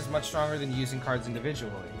 3s is much stronger than using cards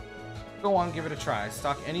individually. Go on, give it a try.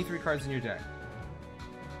 Stock any 3 cards in your deck.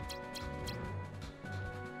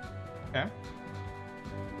 Okay.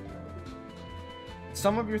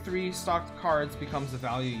 Some of your 3 stocked cards becomes the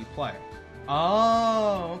value you play.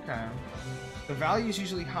 Oh, okay. The value is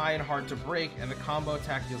usually high and hard to break, and the combo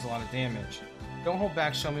attack deals a lot of damage. Don't hold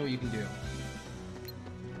back, show me what you can do.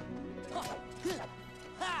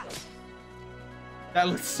 That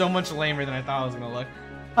looks so much lamer than I thought it was gonna look.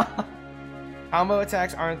 Combo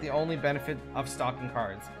attacks aren't the only benefit of stocking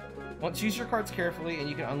cards. Choose your cards carefully, and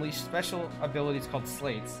you can unleash special abilities called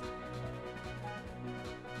slates.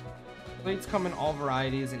 Slates come in all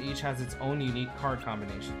varieties, and each has its own unique card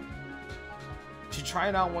combination. You should try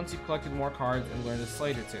it out once you've collected more cards and learned a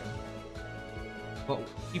slate or two. But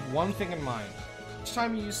keep one thing in mind. Each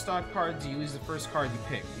time you use stock cards, you use the first card you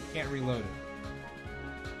pick. You can't reload it.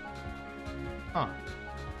 Huh.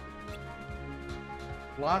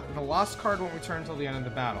 The lost card won't return until the end of the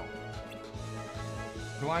battle.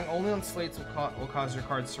 Relying only on slates will cause your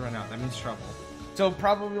cards to run out. That means trouble. So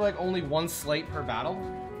probably like only one slate per battle?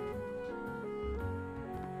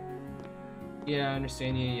 Yeah, I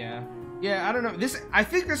understand. Yeah, I don't know. I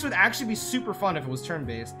think this would actually be super fun if it was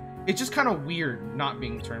turn-based. It's just kind of weird not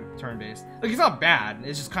being turn-based. Like, it's not bad.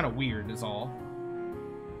 It's just kind of weird is all.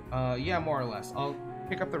 Yeah, more or less. I'll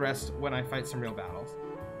pick up the rest when I fight some real battles.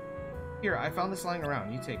 Here, I found this lying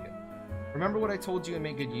around. You take it. Remember what I told you and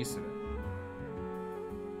make good use of it.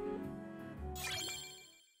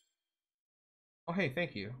 Oh, hey,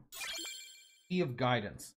 thank you. Key of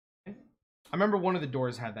Guidance. I remember one of the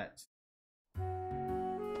doors had that.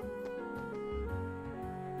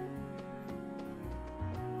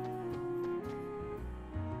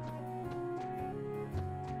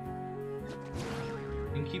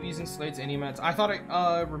 You can keep using slates any amount. I thought it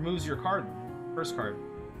removes your card. First card.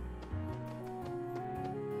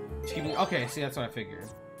 Okay, see, that's what I figured.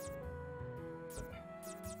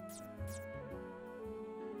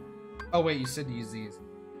 Oh wait, you said to use these.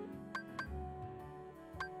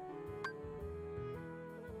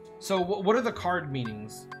 So what are the card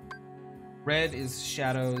meanings? Red is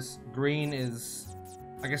shadows, green is,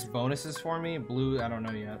 I guess, bonuses for me, blue, I don't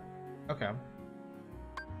know yet. Okay.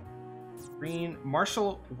 Green,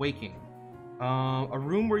 Martial Waking. A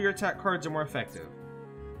room where your attack cards are more effective.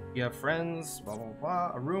 You have friends, blah blah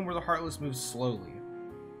blah. A room where the Heartless moves slowly.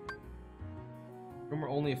 A room where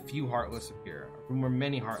only a few Heartless appear. A room where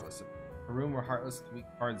many Heartless appear. A room where Heartless weak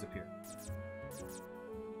cards appear.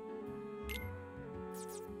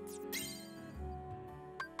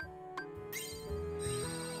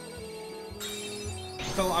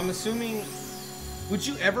 So I'm assuming, would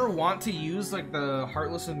you ever want to use like the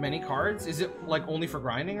Heartless with many cards? Is it like only for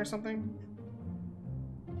grinding or something?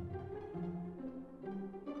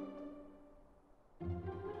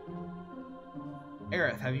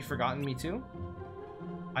 Aerith, have you forgotten me too?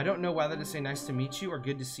 I don't know whether to say nice to meet you or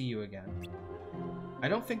good to see you again. I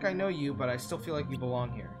don't think I know you, but I still feel like you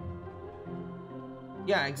belong here.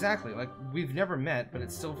 Yeah, exactly. Like, we've never met, but it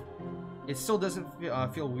still doesn't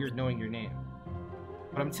feel weird knowing your name.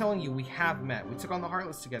 But I'm telling you, we have met. We took on the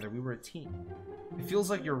Heartless together. We were a team. It feels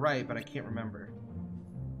like you're right, but I can't remember.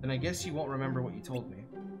 Then I guess you won't remember what you told me.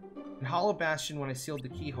 In Hollow Bastion, when I sealed the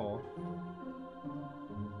keyhole,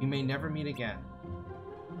 we may never meet again.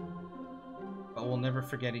 But we'll never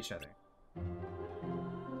forget each other.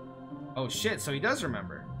 Oh shit, so he does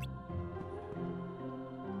remember.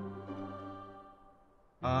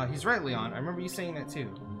 He's right, Leon. I remember you saying that too.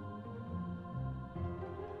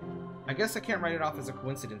 I guess I can't write it off as a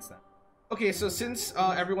coincidence then. Okay, so since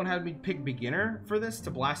everyone had me pick beginner for this to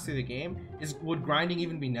blast through the game, would grinding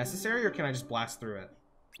even be necessary, or can I just blast through it?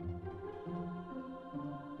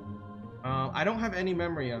 I don't have any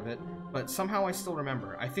memory of it, but somehow I still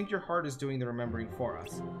remember. I think your heart is doing the remembering for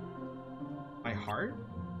us. My heart?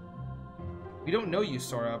 We don't know you,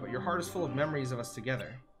 Sora, but your heart is full of memories of us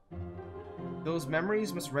together. Those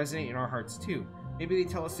memories must resonate in our hearts too. Maybe they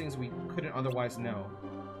tell us things we couldn't otherwise know.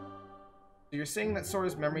 So you're saying that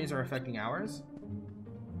Sora's memories are affecting ours?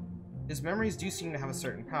 His memories do seem to have a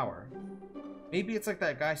certain power. Maybe it's like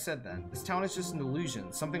that guy said then. This town is just an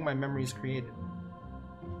illusion, something my memories created.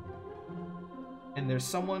 And there's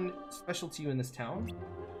someone special to you in this town?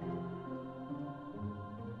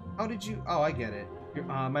 How did you... Oh, I get it.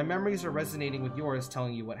 My memories are resonating with yours,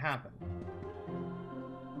 telling you what happened.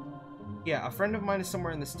 Yeah, a friend of mine is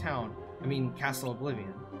somewhere in this town. I mean, Castle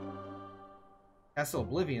Oblivion. Castle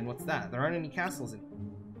Oblivion? What's that? There aren't any castles in here.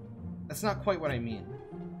 That's not quite what I mean.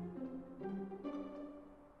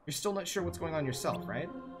 You're still not sure what's going on yourself, right?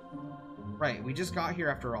 Right, we just got here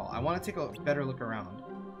after all. I want to take a better look around.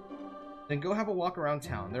 Then go have a walk around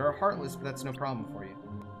town. There are Heartless, but that's no problem for you.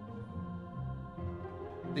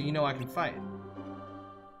 So you know I can fight.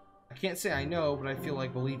 I can't say I know, but I feel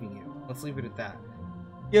like believing you. Let's leave it at that.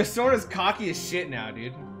 Yeah, Sora's cocky as shit now,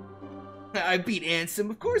 dude. I beat Ansem.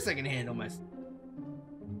 Of course I can handle myself.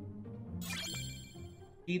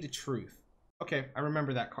 Be the truth. Okay, I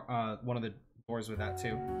remember that one of the doors with that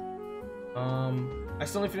too. I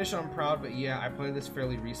still only finished it on Proud, but yeah, I played this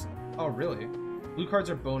fairly recently. Oh, really? Blue cards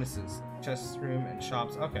are bonuses. Chest room and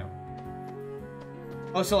shops. Okay.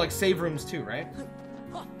 Oh, so like save rooms too, right?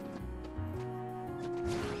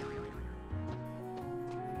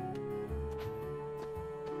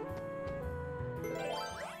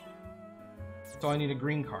 So I need a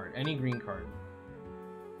green card. Any green card.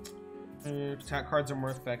 Attack cards are more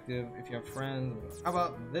effective if you have friends. How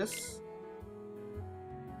about this?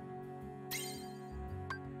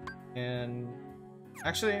 And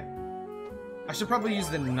actually, I should probably use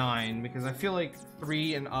the 9 because I feel like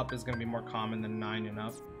 3 and up is going to be more common than 9 and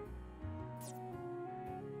up.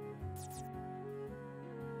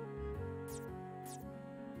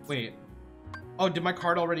 Wait. Oh, did my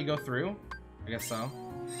card already go through? I guess so.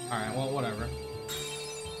 Alright, well, whatever.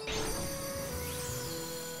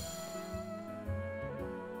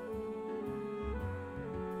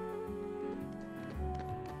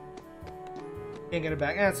 Can't get it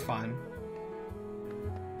back. That's fine.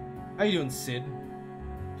 How you doing, Sid?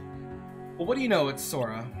 Well, what do you know? It's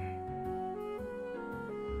Sora.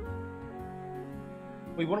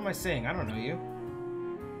 Wait, what am I saying? I don't know you.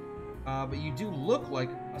 But you do look like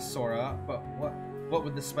a Sora, but what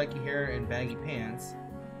with the spiky hair and baggy pants?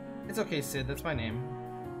 It's okay, Sid, that's my name.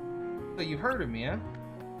 So you've heard of me, huh?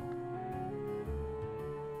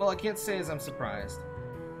 Well, I can't say as I'm surprised.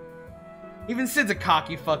 Even Sid's a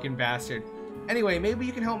cocky fucking bastard. Anyway, maybe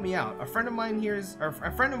you can help me out. A friend of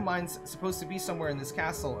mine's supposed to be somewhere in this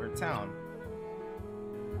castle or town.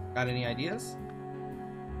 Got any ideas?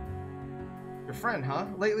 Your friend, huh?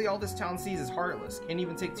 Lately, all this town sees is heartless. Can't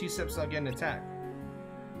even take 2 steps without getting attacked.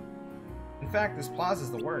 In fact, this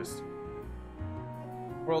plaza's the worst.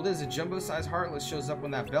 World is a jumbo-sized heartless shows up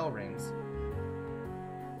when that bell rings.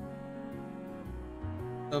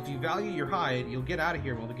 So if you value your hide, you'll get out of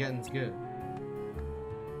here while the getting's good.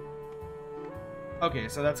 Okay,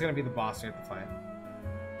 so that's gonna be the boss we have to fight.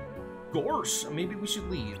 Gorse, maybe we should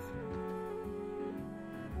leave.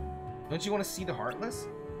 Don't you want to see the Heartless?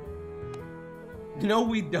 No,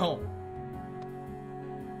 we don't.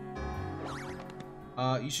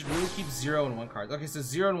 You should really keep 0 and 1 cards. Okay, so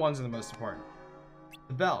 0 and 1s are the most important.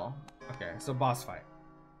 The bell. Okay, so boss fight.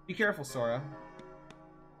 Be careful, Sora.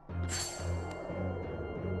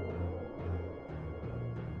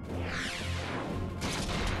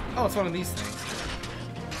 Oh, it's one of these things.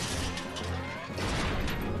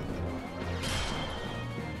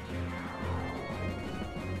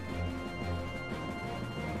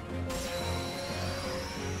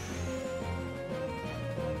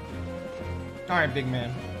 Alright, big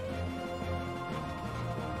man.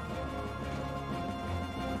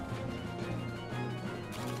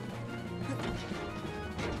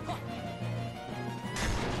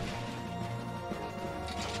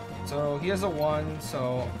 So he has a 1,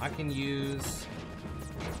 so I can use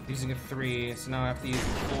using a 3, so now I have to use a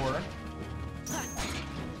 4.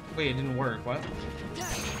 Wait, it didn't work. What?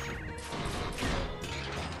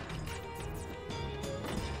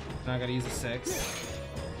 Now I gotta use a 6.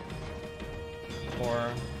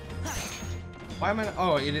 4. Why am I?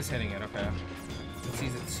 Oh, it is hitting it. Okay. Let's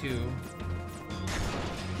use a 2.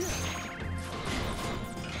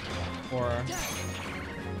 4.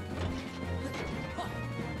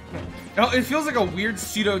 Oh, it feels like a weird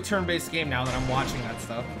pseudo turn-based game now that I'm watching that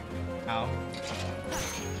stuff. Ow.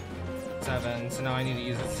 7. So now I need to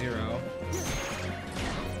use a 0.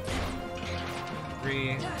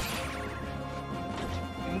 3. You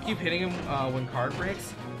can keep hitting him when card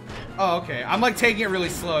breaks. Oh, okay. I'm like taking it really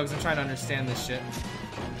slow because I'm trying to understand this shit.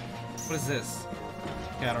 What is this?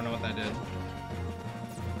 Okay, I don't know what that did.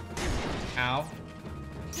 Ow.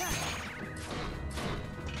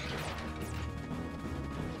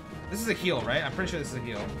 This is a heal, right? I'm pretty sure this is a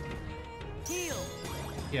heal. Heal.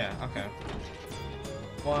 Yeah, okay.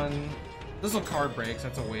 1. This little card breaks.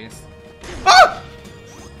 That's a waste. Ah!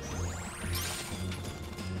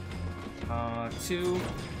 2.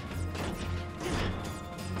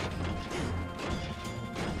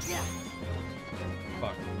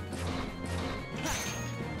 Fuck.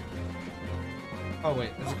 Oh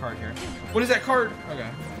wait, there's a card here. What is that card? Okay.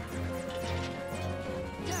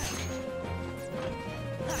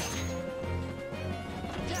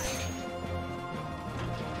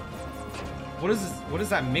 What is this? What is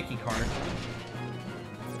that Mickey card?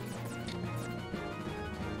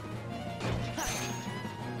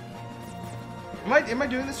 Am I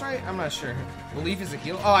doing this right? I'm not sure. The leaf is a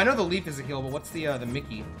heal. Oh, I know the leaf is a heal, but what's the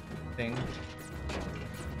Mickey thing?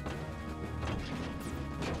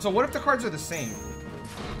 So what if the cards are the same?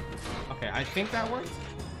 Okay, I think that worked.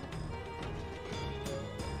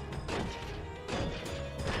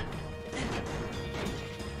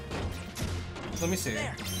 Let me see.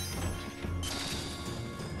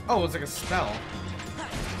 Oh, it's like a spell.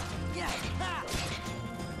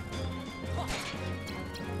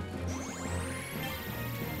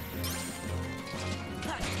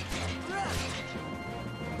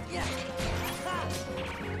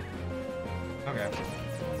 Okay.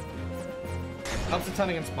 Helps a ton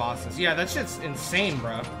against bosses. Yeah, that shit's insane,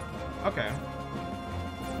 bro. Okay.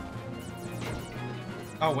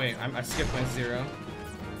 Oh wait, I skipped my 0.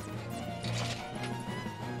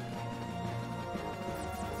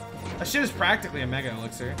 That shit is practically a Mega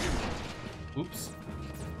Elixir. Oops.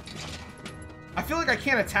 I feel like I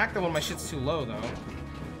can't attack them when my shit's too low, though.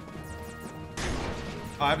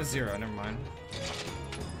 Oh, I have a 0. Never mind.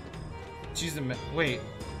 Let's use the wait.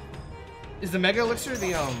 Is the Mega Elixir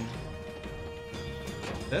the,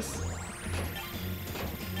 this?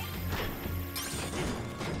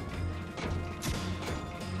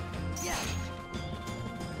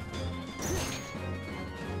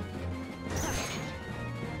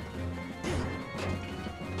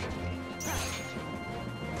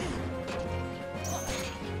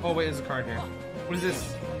 Oh wait, there's a card here. What is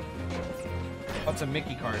this? Oh, it's a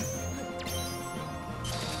Mickey card.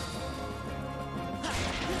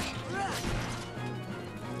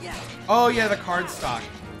 Oh yeah, the card stock.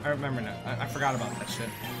 I remember now. I forgot about that shit.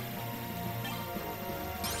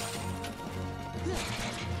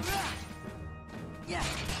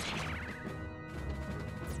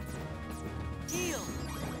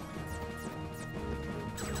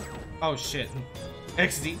 Oh shit.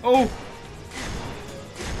 XD. Oh!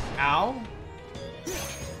 Ow.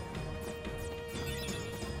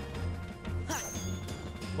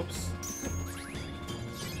 Whoops.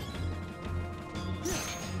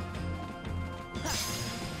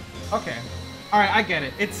 Okay. Alright, I get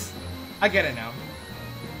it. I get it now.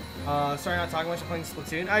 Sorry not talking much, playing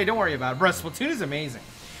Splatoon. Hey, don't worry about it. Bro, Splatoon is amazing.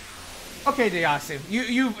 Okay, Deyasu.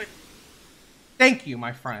 Thank you,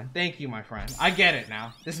 my friend. Thank you, my friend. I get it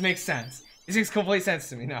now. This makes sense. This makes complete sense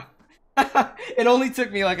to me now. It only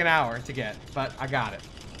took me like an hour to get, but I got it.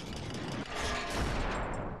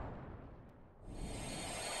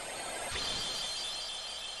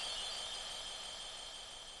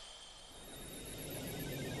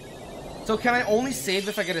 So can I only save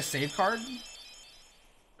if I get a save card?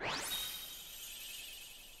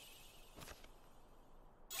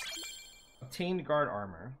 Obtained guard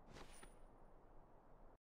armor.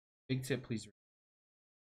 Big tip, please.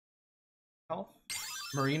 Health.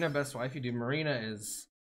 Marina, best wife you do. Marina is...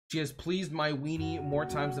 She has pleased my weenie more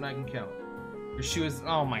times than I can count. Your shoe is...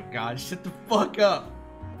 Oh my god, shut the fuck up.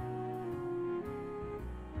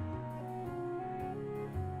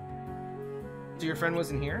 So your friend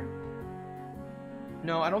wasn't here?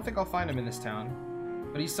 No, I don't think I'll find him in this town.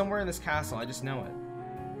 But he's somewhere in this castle, I just know it.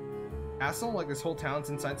 Castle? Like this whole town's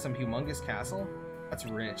inside some humongous castle? That's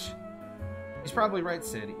rich. He's probably right,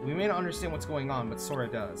 Sid. We may not understand what's going on, but Sora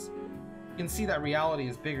does. You can see that reality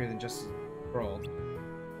is bigger than just the world.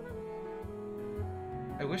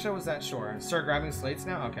 I wish I was that sure. Start grabbing slates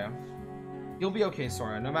now? Okay. You'll be okay,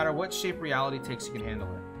 Sora. No matter what shape reality takes, you can handle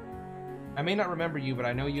it. I may not remember you, but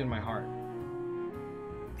I know you in my heart.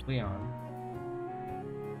 Leon.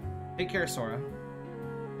 Take care, Sora.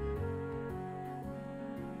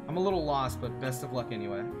 I'm a little lost, but best of luck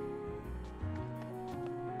anyway.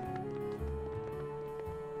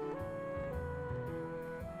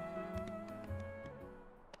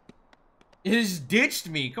 It just ditched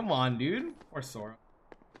me. Come on, dude. Or Sora.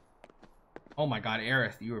 Oh my god,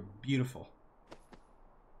 Aerith, you are beautiful.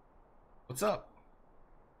 What's up?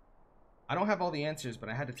 I don't have all the answers, but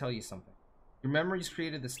I had to tell you something. Your memories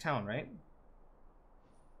created this town, right?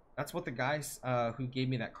 That's what the guys who gave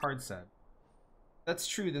me that card said. If that's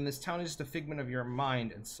true, then this town is just a figment of your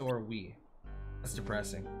mind, and so are we. That's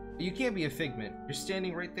depressing. But you can't be a figment. You're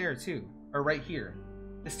standing right there, too. Or right here.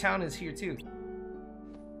 This town is here, too.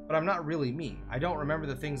 But I'm not really me. I don't remember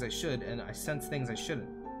the things I should, and I sense things I shouldn't.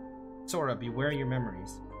 Sora, beware your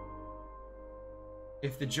memories.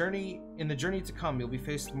 In the journey to come, you'll be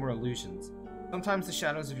faced with more illusions. Sometimes the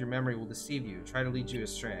shadows of your memory will deceive you, try to lead you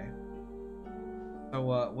astray.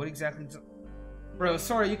 So, what exactly... Bro,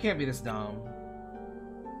 Sora, you can't be this dumb.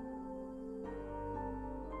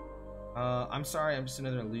 I'm sorry, I'm just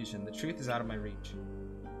another illusion. The truth is out of my reach.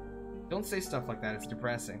 Don't say stuff like that, it's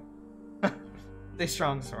depressing. Stay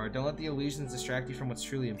strong, Sora. Don't let the illusions distract you from what's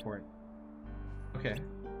truly important. Okay.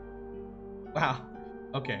 Wow.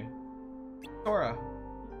 Okay. Sora.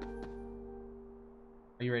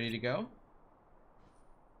 Are you ready to go?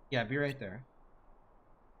 Yeah, be right there.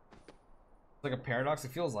 It's like a paradox.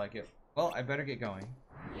 It feels like it. Well, I better get going.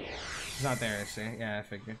 It's not there, I say. Yeah, I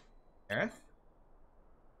figured. Aerith?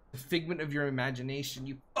 The figment of your imagination,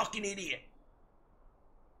 you fucking idiot!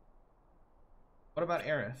 What about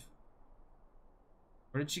Aerith?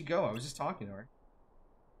 Where did she go? I was just talking to her.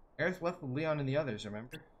 Aerith left with Leon and the others,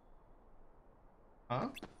 remember? Huh?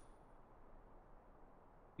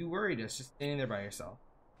 You worried us just standing there by yourself.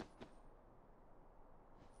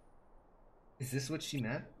 Is this what she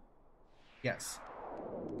meant? Yes.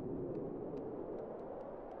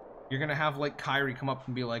 You're gonna have like Kairi come up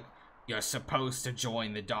and be like, you're supposed to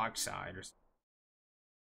join the dark side or something.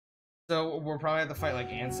 So we'll probably have to fight like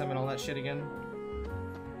Ansem and all that shit again.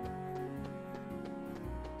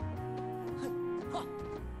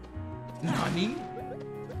 Nani?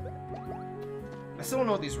 I still don't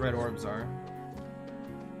know what these red orbs are.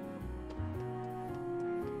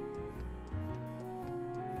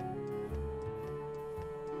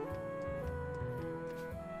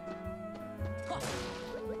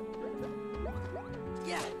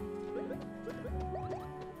 Yeah.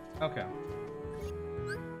 Okay.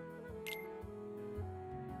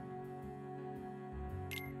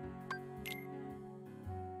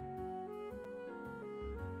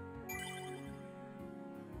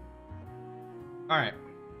 Alright.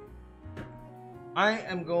 I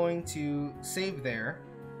am going to save there.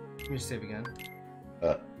 Let me just save again.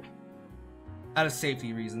 Out of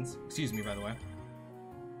safety reasons. Excuse me, by the way.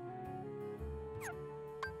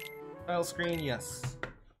 File screen, yes.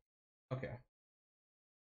 Okay.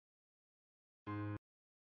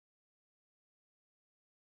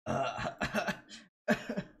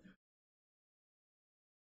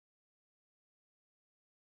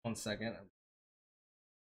 One second.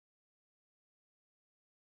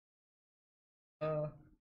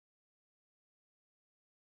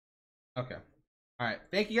 Okay. Alright.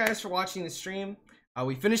 Thank you guys for watching the stream.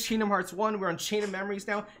 We finished Kingdom Hearts 1. We're on Chain of Memories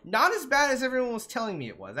now. Not as bad as everyone was telling me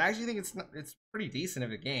it was. I actually think it's pretty decent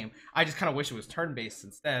of a game. I just kind of wish it was turn-based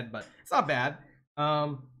instead, but it's not bad.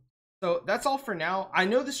 So that's all for now. I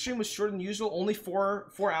know the stream was shorter than usual, only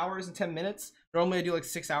 4 hours and 10 minutes. Normally I do like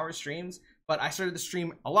 6-hour streams, but I started the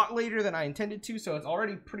stream a lot later than I intended to, so it's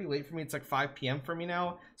already pretty late for me. It's like 5 p.m. for me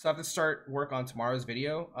now, so I have to start work on tomorrow's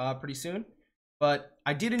video pretty soon. But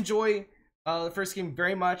I did enjoy the first game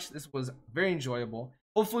very much. This was very enjoyable.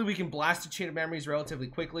 Hopefully we can blast a Chain of Memories relatively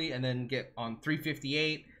quickly and then get on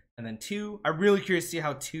 358 and then 2. I'm really curious to see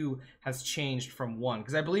how 2 has changed from 1,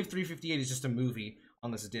 because I believe 358 is just a movie on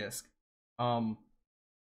this disc.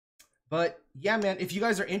 But yeah, man, if you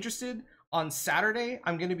guys are interested, on Saturday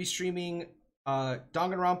I'm going to be streaming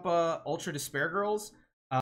Danganronpa Ultra Despair Girls.